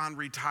article on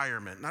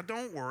retirement. Now,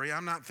 don't worry,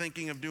 I'm not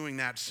thinking of doing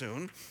that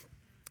soon.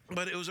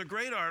 But it was a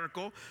great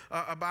article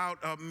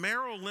about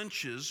Merrill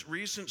Lynch's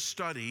recent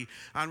study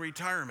on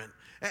retirement.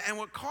 And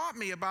what caught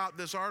me about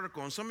this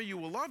article, and some of you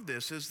will love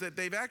this, is that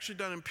they've actually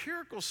done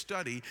empirical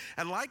study,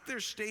 and like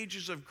there's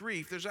stages of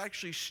grief, there's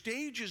actually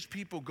stages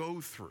people go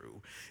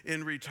through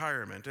in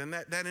retirement, and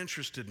that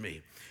interested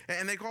me.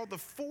 And they call it the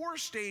 4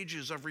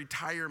 stages of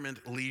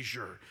retirement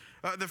leisure.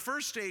 The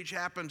first stage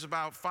happens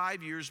about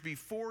 5 years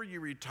before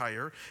you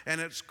retire,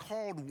 and it's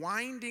called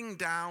winding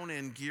down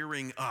and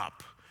gearing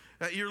up.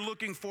 You're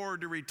looking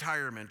forward to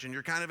retirement, and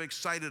you're kind of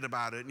excited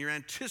about it, and you're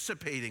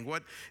anticipating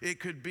what it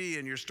could be,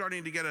 and you're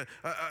starting to get a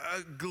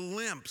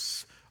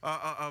glimpse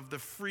of the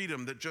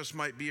freedom that just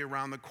might be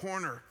around the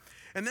corner.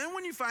 And then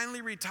when you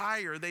finally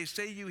retire, they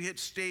say you hit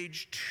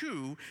stage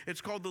 2.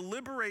 It's called the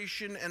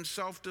liberation and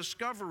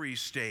self-discovery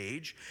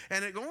stage.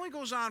 And it only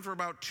goes on for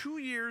about 2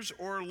 years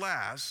or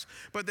less.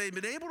 But they've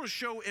been able to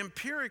show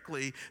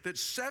empirically that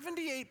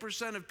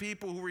 78% of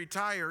people who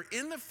retire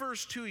in the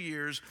first 2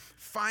 years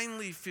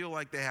finally feel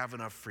like they have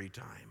enough free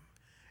time.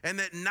 And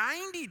that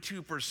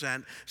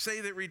 92%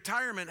 say that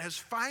retirement has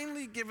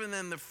finally given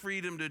them the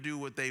freedom to do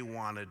what they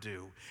want to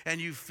do.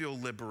 And you feel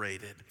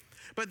liberated.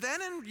 But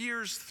then in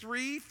years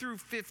 3 through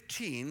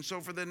 15, so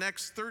for the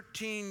next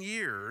 13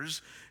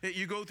 years,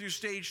 you go through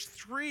stage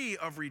 3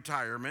 of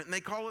retirement, and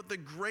they call it the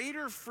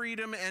greater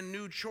freedom and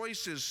new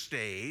choices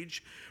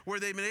stage, where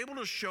they've been able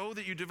to show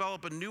that you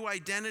develop a new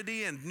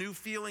identity and new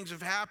feelings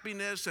of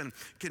happiness and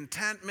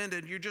contentment,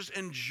 and you just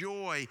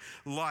enjoy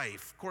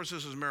life. Of course,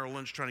 this is Merrill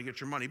Lynch trying to get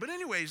your money. But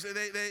anyways,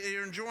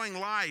 they're enjoying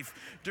life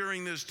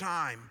during this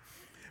time.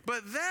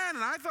 But then,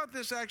 and I thought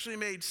this actually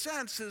made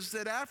sense, is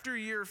that after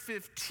year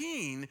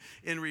 15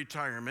 in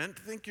retirement,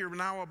 I think you're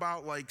now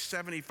about like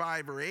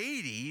 75 or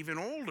 80, even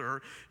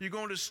older, you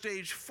go into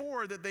stage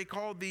 4 that they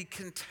call the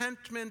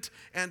contentment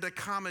and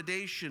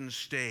accommodation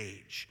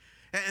stage.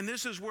 And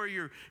this is where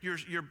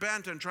you're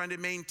bent on trying to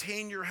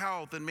maintain your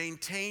health and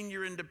maintain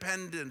your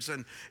independence,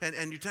 and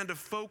you tend to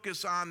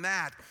focus on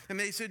that. And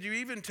they said you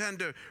even tend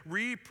to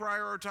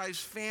reprioritize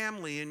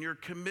family and your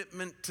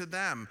commitment to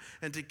them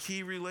and to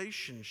key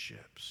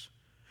relationships.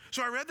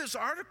 So I read this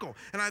article,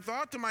 and I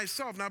thought to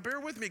myself, now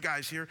bear with me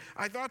guys here,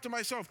 I thought to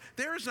myself,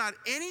 there is not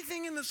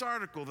anything in this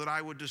article that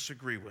I would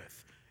disagree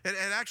with. It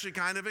actually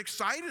kind of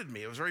excited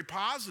me. It was very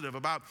positive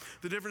about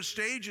the different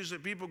stages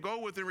that people go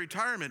with in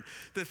retirement.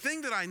 The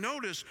thing that I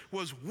noticed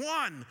was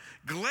one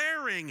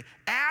glaring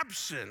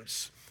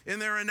absence in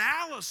their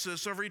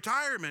analysis of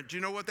retirement. Do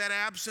you know what that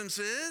absence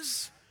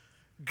is?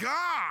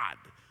 God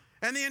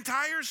and the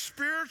entire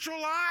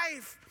spiritual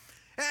life.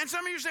 And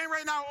some of you are saying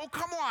right now, oh,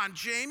 come on,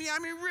 Jamie. I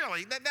mean,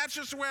 really, that's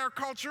just the way our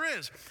culture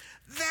is.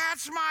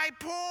 That's my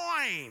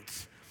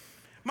point.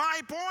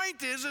 My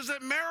point is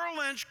that Merrill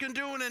Lynch can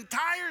do an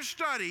entire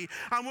study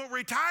on what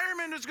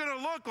retirement is going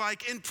to look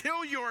like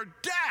until your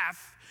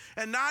death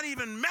and not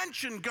even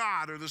mention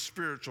God or the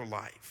spiritual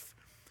life.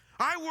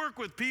 I work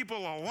with people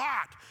a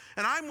lot,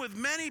 and I'm with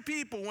many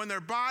people when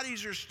their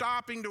bodies are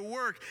stopping to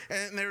work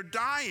and they're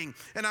dying.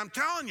 And I'm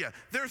telling you,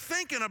 they're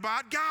thinking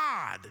about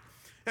God.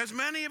 As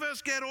many of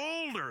us get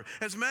older,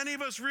 as many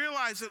of us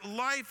realize that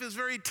life is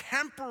very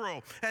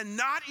temporal and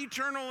not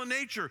eternal in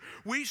nature,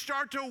 we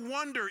start to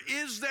wonder,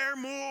 is there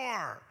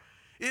more?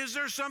 Is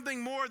there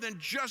something more than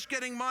just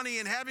getting money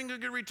and having a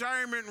good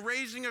retirement and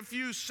raising a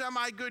few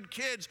semi-good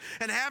kids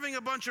and having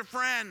a bunch of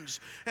friends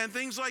and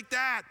things like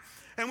that?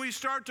 And we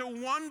start to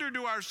wonder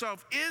to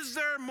ourselves, is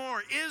there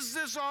more? Is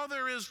this all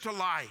there is to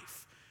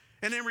life?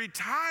 And in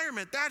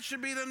retirement, that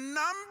should be the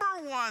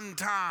number one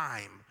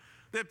time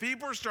that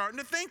people are starting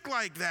to think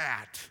like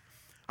that.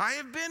 I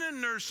have been in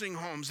nursing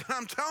homes, and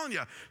I'm telling you,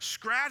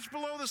 scratch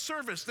below the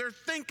surface, they're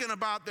thinking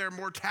about their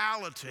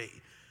mortality.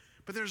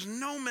 But there's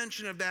no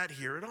mention of that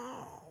here at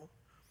all.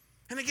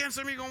 And again,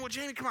 some of you are going, well,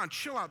 Jamie, come on,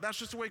 chill out. That's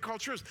just the way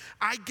culture is.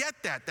 I get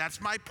that.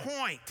 That's my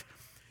point.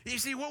 You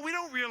see, what we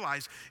don't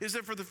realize is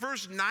that for the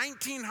first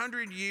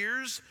 1,900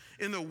 years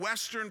in the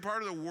western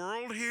part of the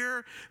world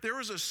here, there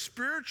was a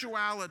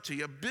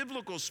spirituality, a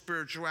biblical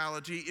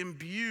spirituality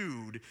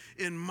imbued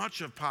in much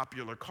of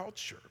popular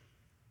culture.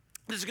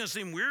 This is going to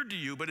seem weird to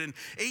you, but in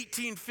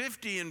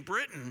 1850 in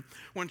Britain,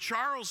 when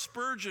Charles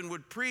Spurgeon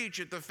would preach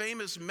at the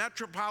famous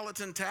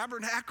Metropolitan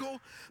Tabernacle,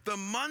 the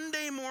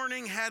Monday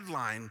morning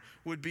headline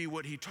would be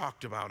what he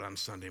talked about on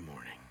Sunday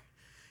morning.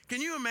 Can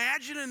you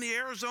imagine in the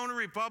Arizona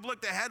Republic,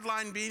 the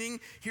headline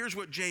being, here's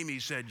what Jamie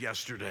said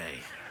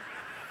yesterday?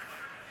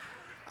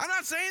 I'm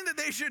not saying that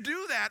they should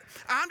do that.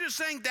 I'm just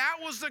saying that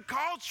was the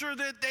culture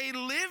that they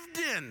lived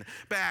in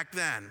back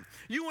then.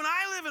 You and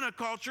I live in a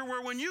culture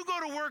where when you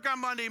go to work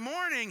on Monday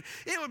morning,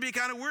 it would be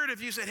kind of weird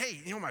if you said, hey,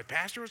 you know what my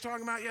pastor was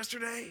talking about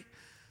yesterday?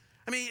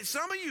 I mean,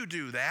 some of you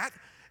do that,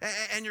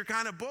 and you're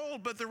kind of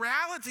bold, but the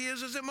reality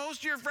is that most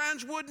of your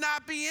friends would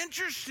not be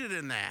interested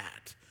in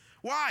that.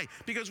 Why?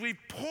 Because we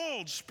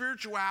pulled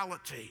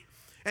spirituality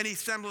and a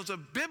semblance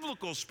of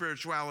biblical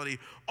spirituality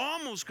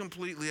almost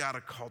completely out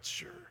of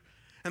culture.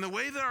 And the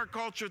way that our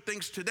culture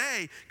thinks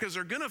today, because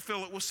they're going to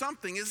fill it with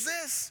something, is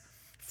this.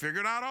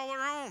 Figure it out all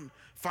their own.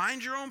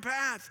 Find your own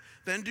path.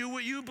 Then do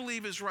what you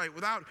believe is right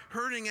without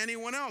hurting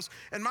anyone else.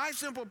 And my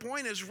simple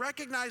point is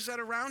recognize that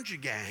around you,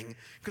 gang,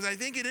 because I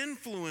think it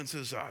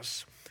influences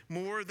us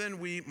more than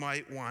we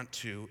might want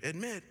to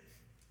admit.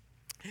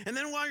 And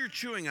then while you're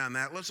chewing on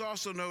that, let's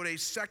also note a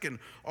second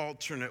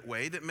alternate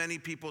way that many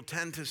people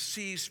tend to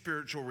see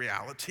spiritual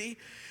reality.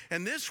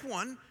 And this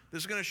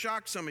is going to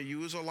shock some of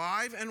you, is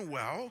alive and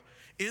well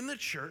in the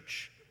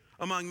church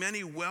among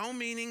many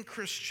well-meaning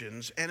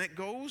Christians. And it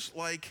goes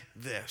like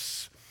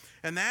this.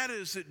 And that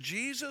is that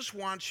Jesus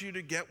wants you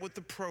to get with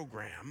the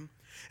program.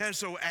 And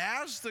so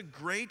as the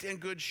great and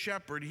good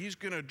shepherd, he's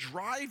going to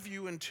drive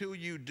you until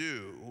you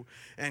do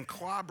and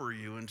clobber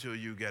you until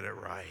you get it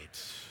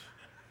right.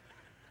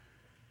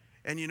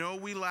 And you know,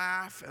 we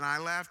laugh, and I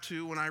laugh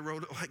too when I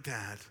wrote it like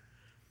that.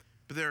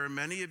 But there are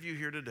many of you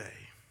here today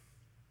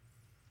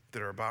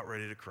that are about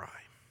ready to cry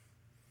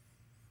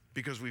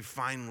because we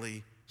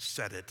finally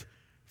said it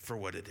for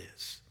what it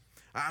is.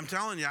 I'm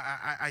telling you,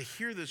 I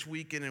hear this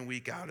week in and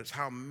week out. It's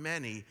how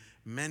many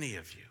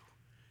of you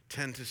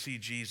tend to see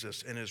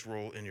Jesus and his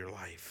role in your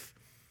life.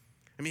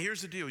 I mean,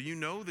 here's the deal. You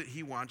know that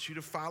he wants you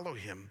to follow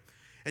him,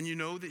 and you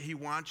know that he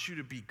wants you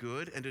to be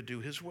good and to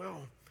do his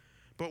will.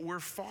 But we're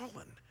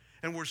fallen.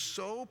 And we're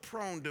so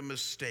prone to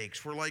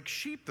mistakes. We're like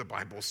sheep, the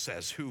Bible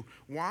says, who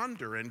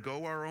wander and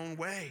go our own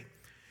way.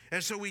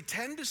 And so we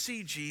tend to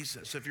see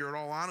Jesus, if you're at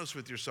all honest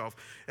with yourself,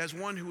 as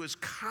one who is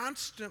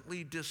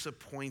constantly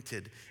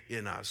disappointed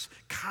in us,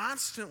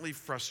 constantly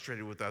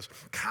frustrated with us,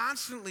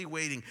 constantly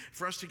waiting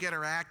for us to get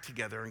our act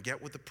together and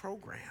get with the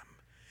program.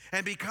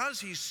 And because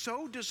he's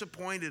so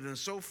disappointed and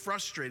so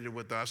frustrated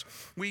with us,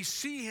 we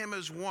see him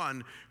as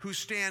one who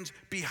stands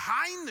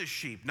behind the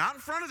sheep, not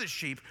in front of the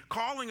sheep,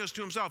 calling us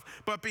to himself,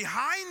 but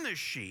behind the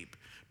sheep,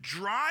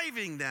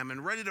 driving them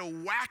and ready to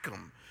whack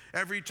them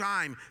every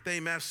time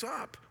they mess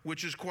up,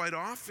 which is quite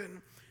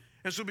often.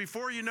 And so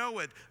before you know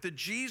it, the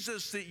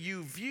Jesus that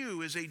you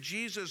view is a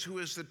Jesus who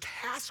is the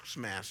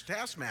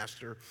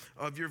taskmaster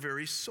of your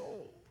very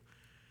soul.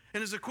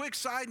 And as a quick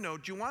side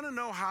note, do you want to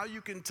know how you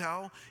can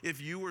tell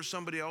if you or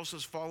somebody else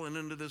has fallen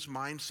into this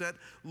mindset?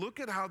 Look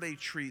at how they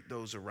treat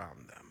those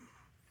around them.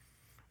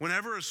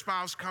 Whenever a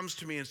spouse comes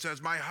to me and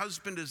says, my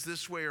husband is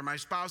this way or my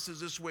spouse is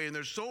this way, and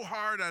they're so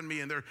hard on me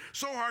and they're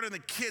so hard on the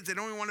kids, they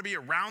don't even want to be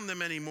around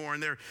them anymore,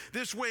 and they're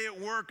this way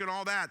at work and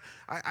all that,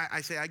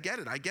 I say, I get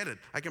it.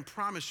 I can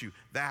promise you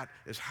that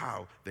is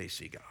how they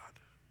see God.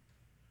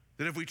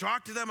 That if we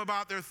talk to them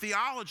about their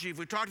theology, if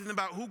we talk to them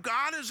about who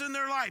God is in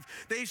their life,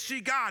 they see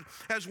God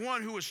as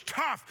one who is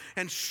tough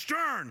and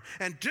stern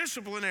and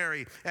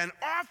disciplinary and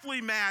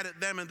awfully mad at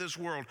them in this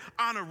world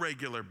on a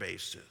regular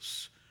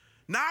basis.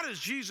 Not, as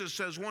Jesus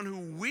says, one who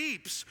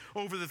weeps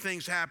over the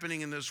things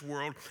happening in this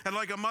world and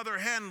like a mother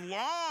hen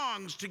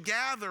longs to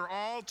gather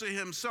all to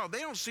himself.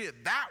 They don't see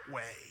it that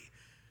way.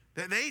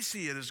 They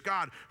see it as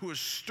God who is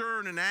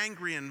stern and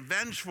angry and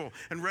vengeful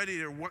and ready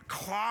to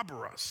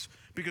clobber us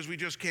because we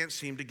just can't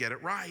seem to get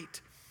it right.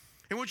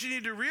 And what you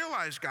need to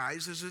realize,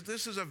 guys, is that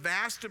this is a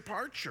vast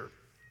departure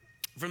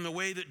from the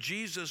way that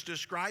Jesus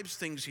describes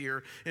things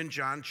here in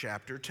John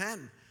chapter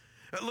 10.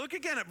 Look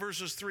again at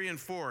verses 3 and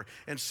 4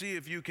 and see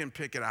if you can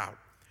pick it out.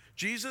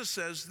 Jesus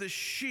says, the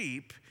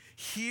sheep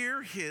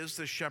hear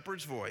the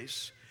shepherd's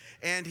voice,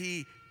 and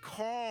he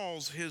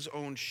calls his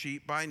own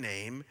sheep by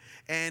name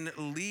and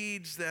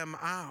leads them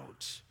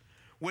out.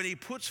 When he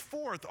puts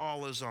forth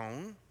all his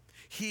own,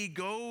 he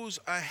goes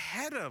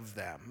ahead of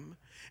them,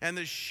 and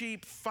the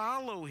sheep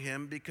follow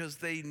him because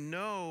they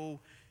know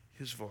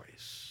his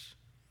voice.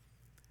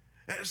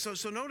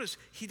 So notice,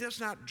 he does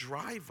not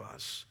drive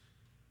us.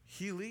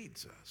 He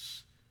leads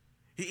us.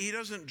 He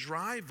doesn't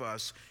drive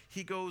us.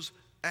 He goes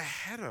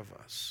ahead of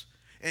us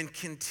and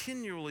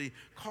continually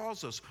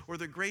calls us. Or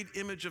the great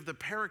image of the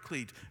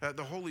Paraclete,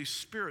 the Holy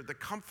Spirit, the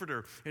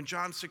Comforter in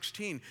John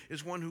 16,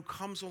 is one who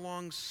comes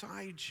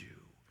alongside you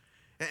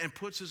and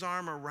puts his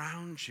arm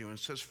around you and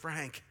says,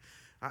 Frank,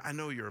 I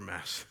know you're a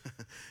mess,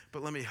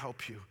 but let me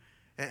help you.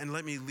 And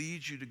let me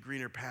lead you to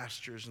greener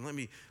pastures, and let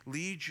me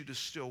lead you to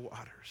still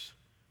waters.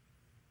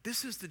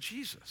 This is the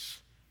Jesus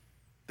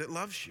that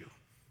loves you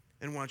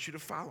and wants you to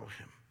follow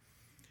him.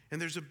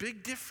 And there's a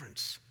big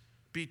difference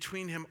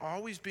between him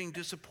always being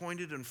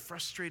disappointed and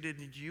frustrated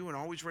in you and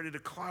always ready to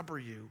clobber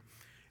you,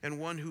 and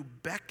one who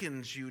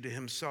beckons you to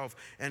himself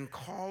and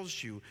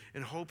calls you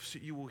in hopes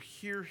that you will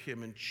hear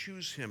him and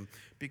choose him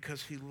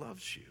because he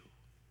loves you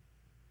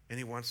and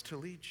he wants to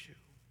lead you.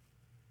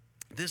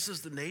 This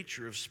is the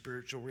nature of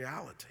spiritual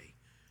reality.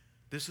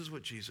 This is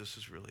what Jesus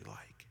is really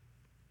like.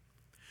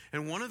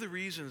 And one of the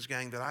reasons,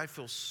 gang, that I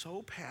feel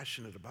so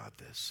passionate about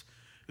this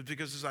is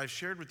because, as I've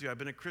shared with you, I've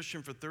been a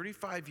Christian for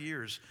 35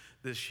 years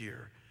this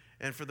year.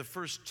 And for the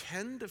first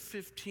 10 to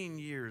 15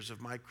 years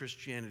of my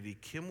Christianity,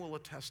 Kim will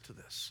attest to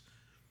this,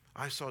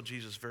 I saw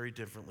Jesus very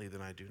differently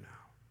than I do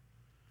now.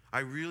 I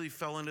really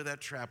fell into that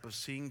trap of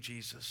seeing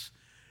Jesus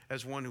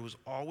as one who was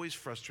always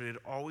frustrated,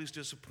 always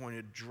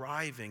disappointed,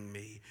 driving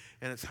me,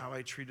 and it's how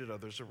I treated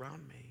others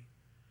around me.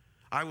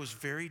 I was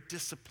very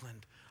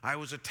disciplined. I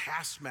was a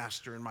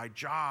taskmaster in my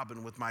job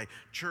and with my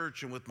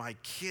church and with my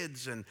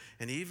kids, and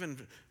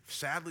even,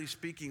 sadly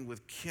speaking,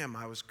 with Kim,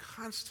 I was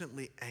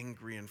constantly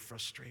angry and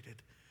frustrated.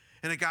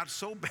 And it got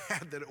so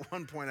bad that at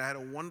one point I had a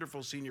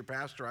wonderful senior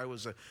pastor. I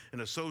was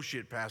an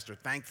associate pastor,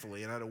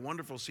 thankfully, and I had a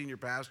wonderful senior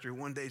pastor who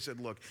one day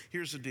said, look,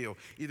 here's the deal.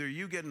 Either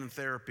you get in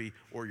therapy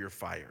or you're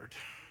fired.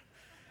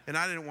 And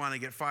I didn't want to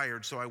get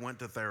fired, so I went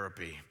to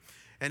therapy.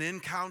 And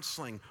in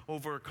counseling,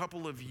 over a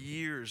couple of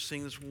years,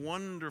 seeing this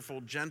wonderful,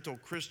 gentle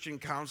Christian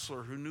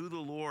counselor who knew the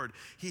Lord,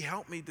 he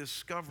helped me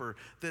discover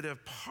that a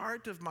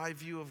part of my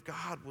view of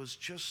God was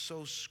just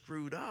so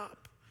screwed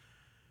up.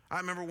 I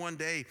remember one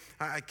day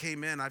I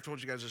came in, I've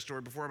told you guys this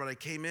story before, but I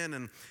came in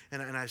and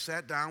I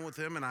sat down with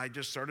him and I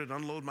just started to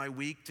unload my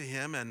week to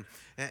him, and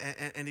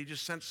he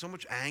just sensed so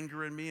much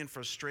anger in me and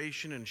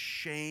frustration and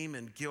shame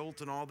and guilt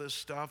and all this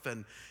stuff.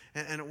 And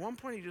at one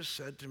point he just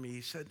said to me,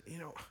 he said,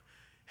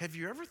 have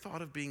you ever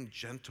thought of being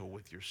gentle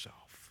with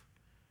yourself?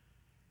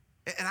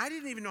 And I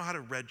didn't even know how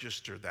to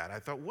register that. I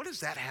thought, what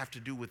does that have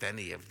to do with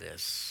any of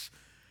this?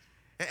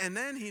 And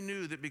then he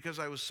knew that because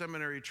I was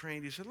seminary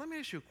trained, he said, let me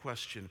ask you a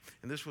question.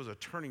 And this was a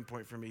turning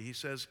point for me. He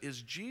says,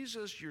 is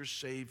Jesus your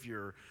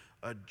Savior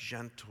a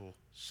gentle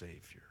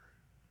Savior?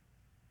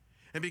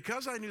 And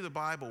because I knew the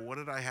Bible, what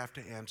did I have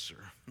to answer?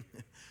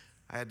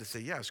 I had to say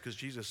yes, because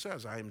Jesus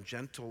says, I am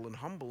gentle and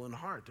humble in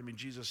heart. I mean,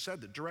 Jesus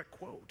said the direct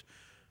quote.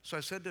 So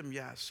I said to him,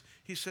 yes.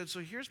 He said, so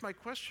here's my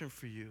question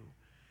for you.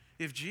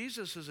 If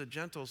Jesus is a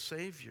gentle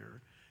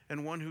Savior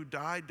and one who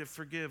died to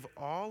forgive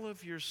all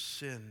of your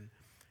sin,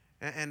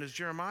 and as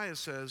Jeremiah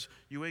says,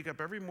 you wake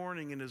up every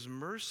morning and his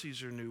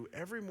mercies are new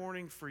every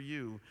morning for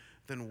you,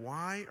 then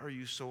why are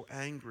you so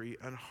angry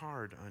and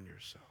hard on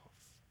yourself?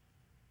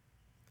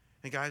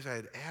 And guys, I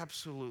had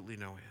absolutely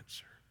no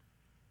answer.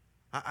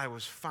 I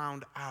was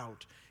found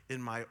out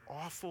in my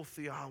awful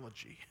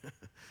theology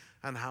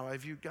on how I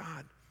viewed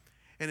God.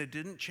 And it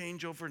didn't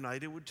change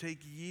overnight. It would take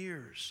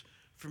years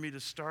for me to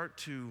start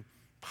to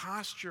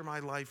posture my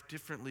life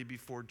differently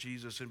before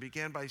Jesus, and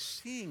began by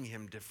seeing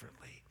him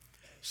differently.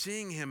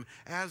 Seeing him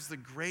as the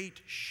great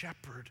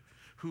shepherd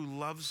who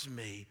loves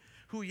me,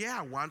 who,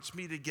 wants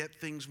me to get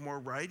things more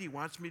right. He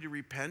wants me to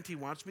repent. He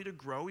wants me to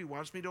grow. He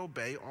wants me to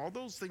obey. All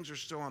those things are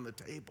still on the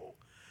table.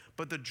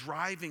 But the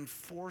driving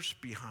force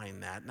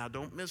behind that, now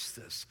don't miss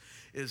this,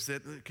 is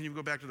that, can you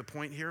go back to the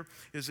point here?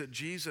 Is that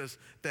Jesus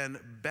then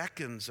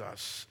beckons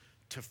us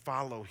to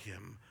follow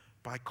him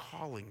by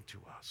calling to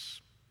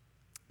us.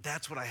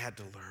 That's what I had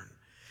to learn.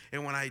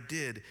 And when I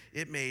did,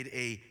 it made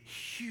a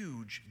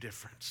huge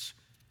difference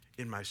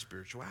in my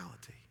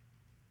spirituality.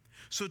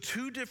 So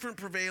 2 different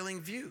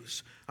prevailing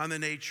views on the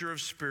nature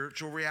of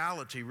spiritual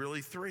reality,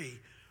 really 3.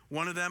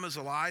 One of them is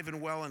alive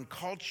and well in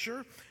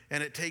culture,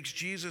 and it takes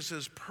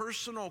Jesus'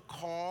 personal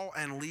call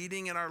and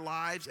leading in our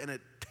lives, and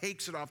it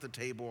takes it off the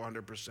table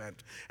 100%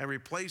 and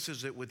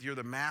replaces it with you're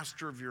the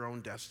master of your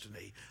own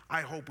destiny.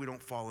 I hope we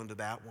don't fall into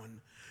that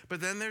one. But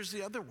then there's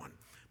the other one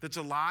that's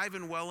alive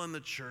and well in the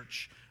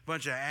church. A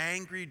bunch of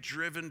angry,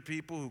 driven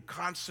people who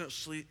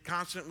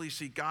constantly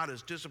see God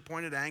as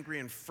disappointed, angry,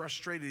 and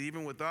frustrated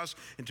even with us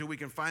until we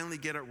can finally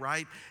get it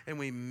right, and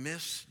we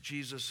miss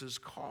Jesus'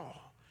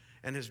 call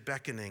and his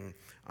beckoning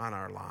on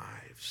our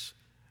lives.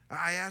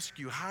 I ask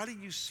you, how do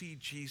you see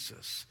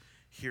Jesus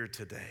here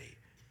today?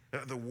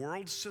 The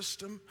world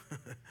system,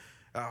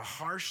 a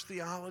harsh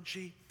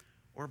theology,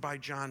 or by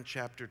John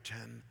chapter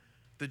 10,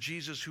 the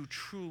Jesus who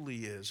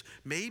truly is?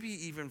 Maybe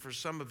even for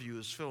some of you,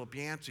 as Philip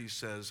Yancey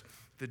says,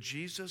 the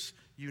Jesus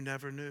you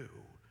never knew,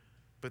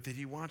 but that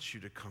he wants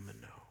you to come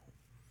and know.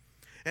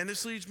 And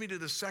this leads me to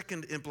the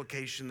second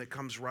implication that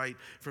comes right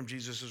from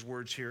Jesus'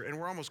 words here. And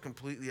we're almost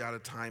completely out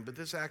of time, but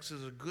this acts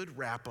as a good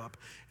wrap-up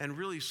and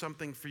really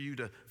something for you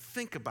to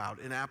think about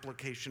in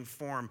application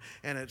form.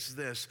 And it's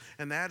this,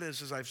 and that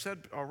is, as I've said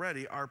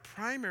already, our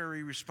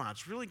primary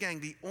response. Really, gang,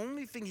 the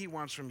only thing he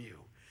wants from you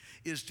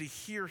is to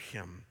hear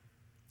him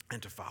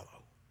and to follow.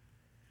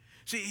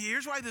 See,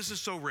 here's why this is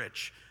so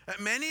rich.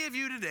 Many of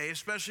you today,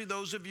 especially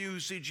those of you who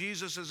see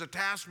Jesus as a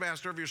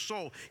taskmaster of your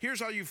soul, here's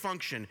how you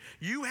function.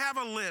 You have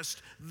a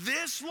list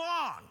this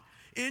long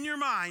in your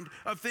mind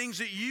of things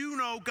that you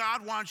know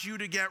God wants you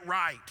to get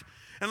right.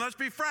 And let's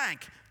be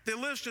frank, the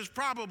list is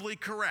probably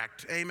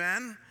correct.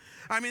 Amen?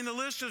 I mean, the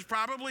list is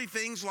probably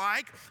things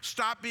like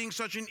stop being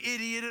such an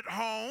idiot at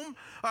home,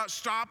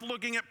 stop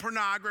looking at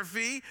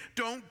pornography,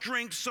 don't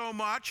drink so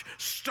much,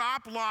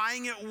 stop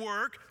lying at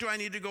work. Do I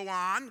need to go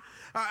on?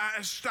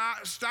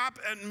 Stop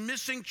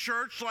missing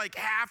church like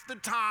half the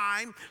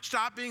time.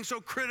 Stop being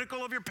so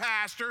critical of your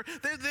pastor.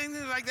 Things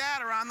like that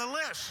are on the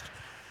list.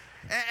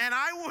 And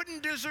I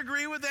wouldn't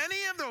disagree with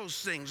any of those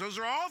things. Those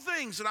are all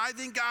things that I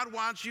think God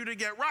wants you to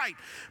get right.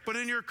 But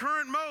in your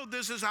current mode,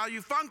 this is how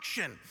you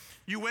function.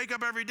 You wake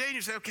up every day and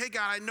you say, okay,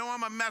 God, I know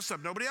I'm a mess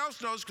up. Nobody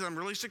else knows because I'm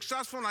really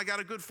successful and I got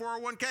a good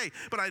 401k.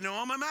 But I know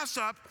I'm a mess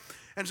up.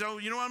 And so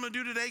you know what I'm going to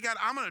do today, God?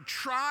 I'm going to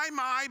try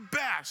my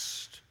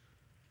best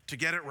to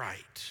get it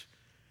right.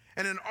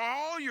 And in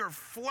all your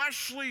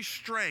fleshly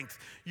strength,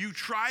 you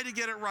try to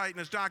get it right. And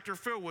as Dr.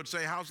 Phil would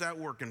say, how's that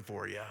working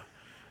for you?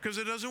 Because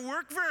it doesn't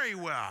work very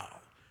well.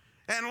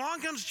 And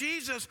along comes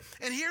Jesus,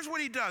 and here's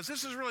what he does.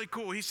 This is really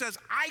cool. He says,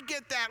 I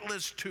get that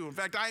list too. In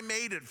fact, I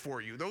made it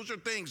for you. Those are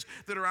things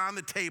that are on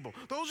the table.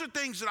 Those are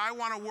things that I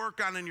want to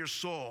work on in your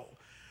soul.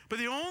 But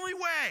the only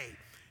way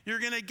you're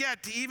going to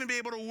get to even be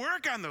able to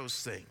work on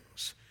those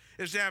things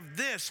is to have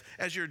this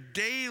as your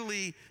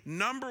daily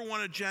number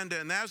one agenda,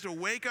 and that's to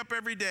wake up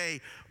every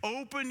day,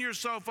 open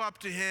yourself up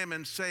to him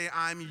and say,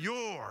 I'm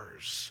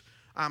yours.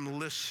 I'm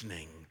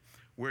listening.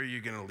 Where are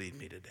you going to lead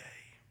me today?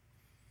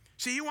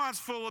 See, he wants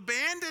full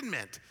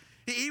abandonment.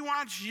 He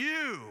wants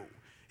you.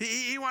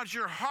 He wants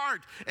your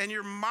heart and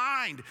your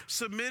mind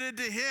submitted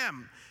to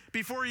him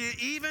before you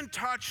even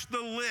touch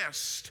the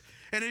list.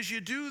 And as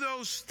you do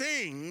those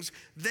things,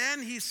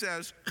 then he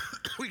says,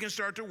 we can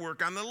start to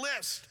work on the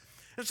list.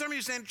 And some of you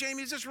are saying,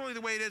 Jamie, is this really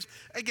the way it is?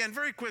 Again,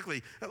 very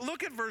quickly,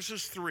 look at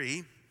verses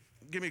 3.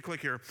 Give me a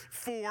click here.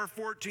 4,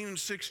 14, and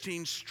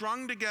 16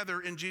 strung together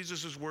in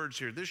Jesus' words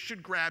here. This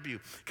should grab you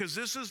because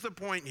this is the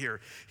point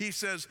here. He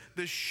says,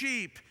 the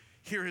sheep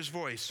hear his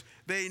voice.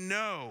 They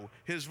know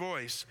his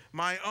voice.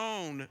 My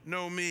own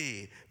know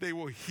me. They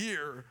will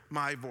hear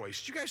my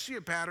voice. Do you guys see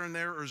a pattern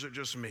there, or is it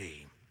just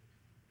me?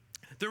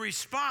 The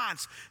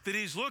response that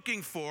he's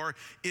looking for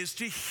is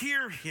to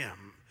hear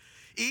him.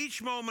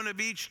 Each moment of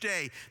each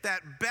day,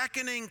 that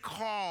beckoning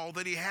call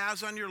that he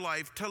has on your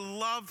life to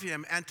love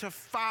him and to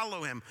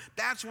follow him.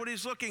 That's what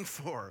he's looking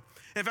for.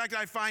 In fact,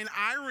 I find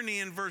irony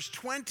in verse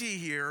 20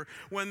 here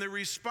when the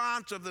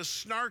response of the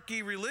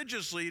snarky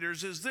religious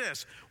leaders is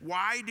this: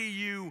 why do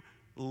you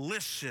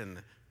listen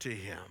to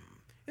him?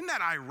 Isn't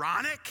that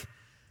ironic?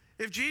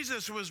 If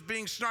Jesus was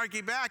being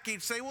snarky back,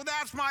 he'd say, well,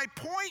 that's my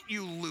point,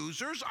 you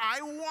losers.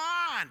 I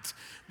want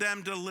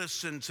them to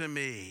listen to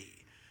me.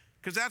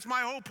 Because that's my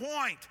whole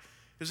point,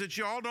 is that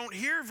y'all don't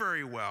hear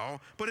very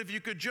well, but if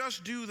you could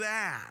just do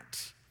that,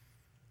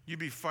 you'd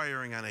be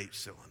firing on 8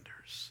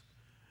 cylinders.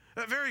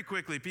 Very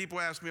quickly, people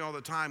ask me all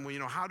the time,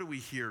 well, how do we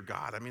hear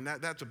God? I mean,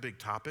 that's a big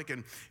topic,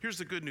 and here's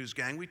the good news,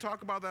 gang. We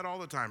talk about that all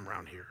the time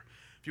around here.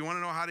 If you want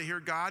to know how to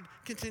hear God,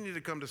 continue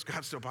to come to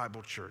Scottsdale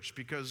Bible Church,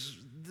 because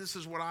this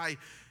is what I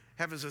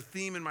have as a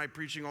theme in my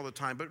preaching all the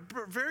time, but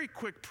very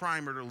quick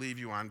primer to leave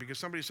you on, because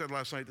somebody said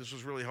last night this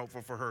was really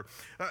helpful for her.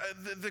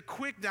 The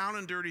quick down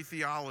and dirty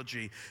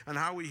theology on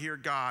how we hear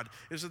God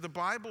is that the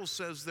Bible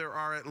says there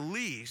are at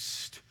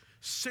least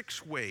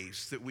 6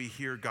 ways that we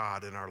hear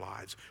God in our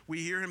lives.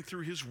 We hear him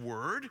through his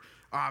word,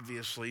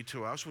 obviously,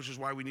 to us, which is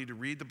why we need to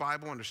read the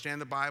Bible,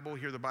 understand the Bible,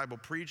 hear the Bible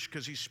preached,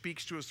 because he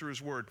speaks to us through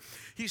his word.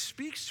 He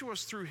speaks to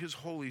us through his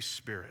Holy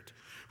Spirit,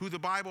 who the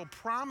Bible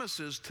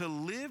promises to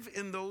live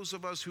in those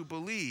of us who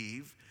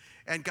believe,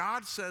 and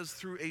God says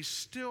through a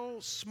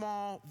still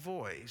small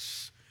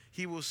voice,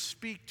 he will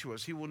speak to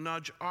us. He will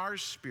nudge our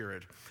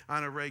spirit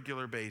on a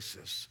regular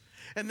basis.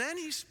 And then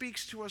he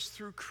speaks to us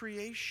through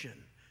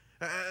creation.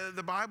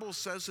 The Bible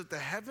says that the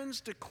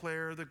heavens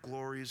declare the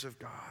glories of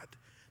God.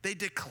 They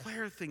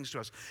declare things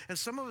to us. And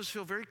some of us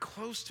feel very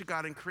close to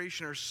God in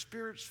creation. Our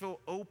spirits feel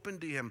open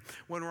to him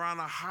when we're on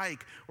a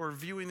hike or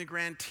viewing the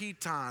Grand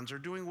Tetons or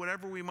doing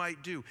whatever we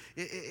might do.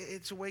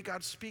 It's a way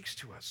God speaks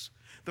to us.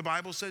 The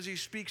Bible says he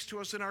speaks to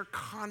us in our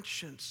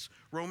conscience.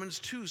 Romans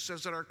 2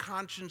 says that our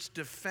conscience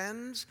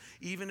defends,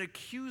 even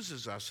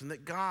accuses us, and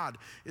that God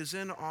is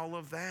in all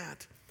of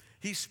that.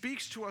 He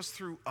speaks to us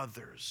through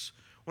others.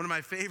 One of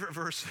my favorite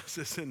verses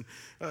is in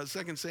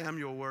 2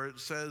 Samuel, where it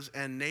says,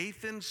 "And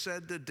Nathan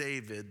said to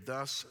David,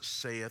 thus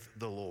saith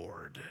the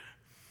Lord."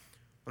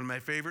 One of my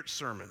favorite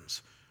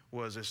sermons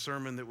was a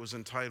sermon that was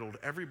entitled,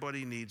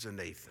 "Everybody Needs a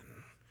Nathan."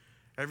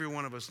 Every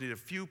one of us need a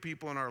few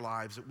people in our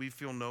lives that we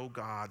feel know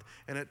God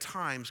and at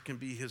times can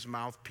be his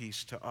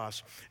mouthpiece to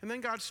us. And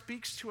then God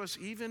speaks to us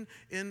even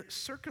in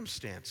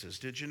circumstances.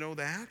 Did you know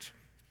that?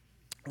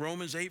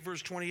 Romans 8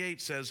 verse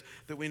 28 says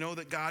that we know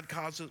that God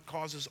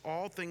causes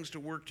all things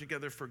to work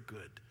together for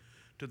good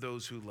to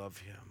those who love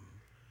him.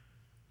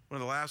 One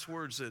of the last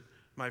words that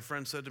my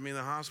friend said to me in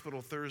the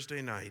hospital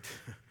Thursday night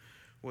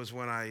was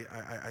when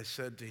I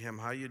said to him,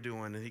 "How you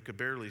doing?" And he could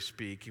barely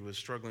speak. He was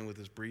struggling with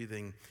his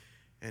breathing.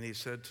 And he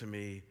said to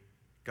me,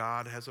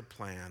 "God has a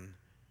plan,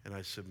 and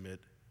I submit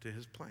to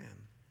his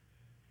plan."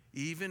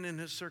 Even in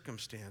his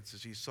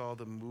circumstances, he saw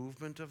the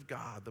movement of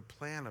God, the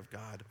plan of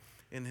God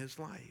in his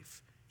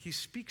life. He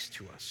speaks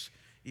to us,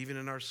 even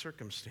in our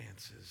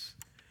circumstances.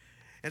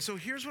 And so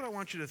here's what I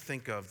want you to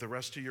think of the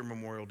rest of your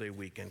Memorial Day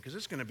weekend, because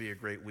it's going to be a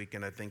great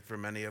weekend, I think, for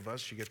many of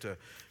us. You get to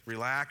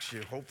relax.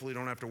 You hopefully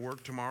don't have to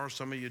work tomorrow.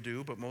 Some of you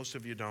do, but most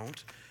of you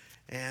don't.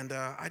 And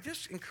I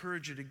just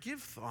encourage you to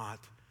give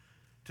thought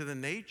to the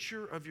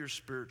nature of your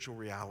spiritual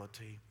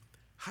reality.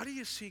 How do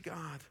you see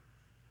God?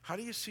 How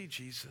do you see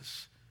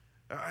Jesus?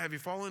 Have you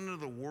fallen into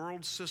the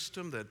world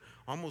system that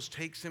almost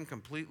takes him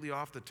completely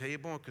off the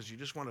table because you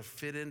just want to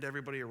fit into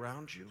everybody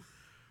around you?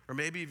 Or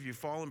maybe if you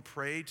fall and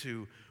prey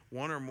to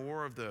one or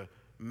more of the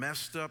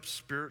messed up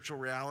spiritual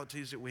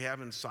realities that we have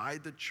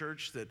inside the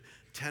church that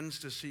tends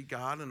to see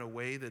God in a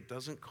way that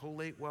doesn't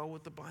collate well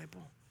with the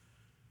Bible?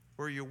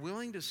 Or are you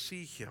willing to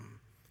see him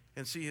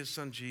and see his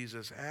son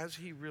Jesus as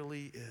he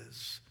really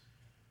is,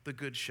 the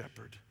good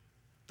shepherd,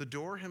 the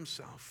door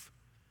himself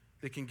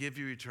that can give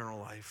you eternal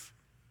life,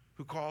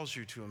 who calls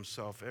you to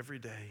himself every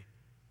day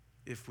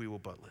if we will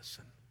but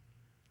listen?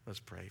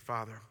 Let's pray.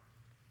 Father,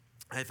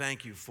 I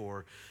thank you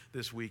for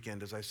this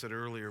weekend, as I said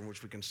earlier, in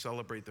which we can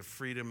celebrate the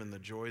freedom and the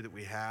joy that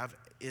we have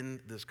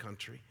in this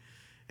country.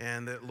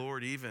 And that,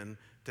 Lord, even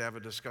to have a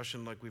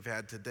discussion like we've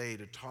had today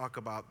to talk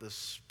about the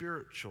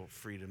spiritual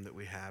freedom that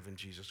we have in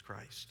Jesus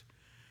Christ.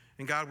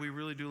 And God, we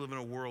really do live in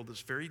a world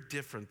that's very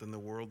different than the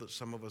world that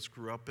some of us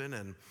grew up in.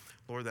 And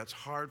Lord, that's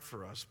hard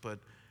for us. But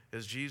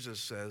as Jesus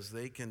says,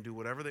 they can do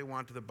whatever they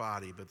want to the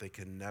body, but they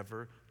can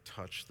never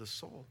touch the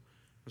soul.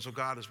 And so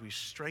God, as we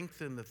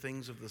strengthen the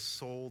things of the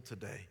soul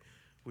today,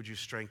 would you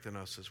strengthen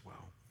us as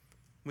well?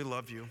 We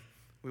love you.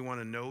 We want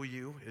to know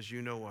you as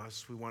you know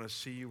us. We want to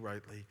see you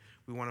rightly.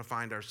 We want to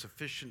find our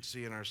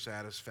sufficiency and our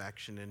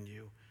satisfaction in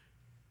you.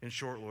 In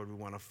short, Lord, we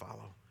want to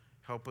follow.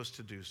 Help us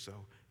to do so.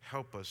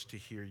 Help us to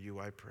hear you,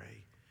 I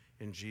pray.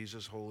 In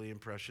Jesus' holy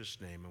and precious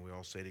name. And we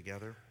all say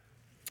together,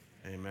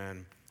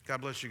 amen.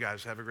 God bless you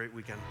guys. Have a great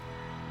weekend.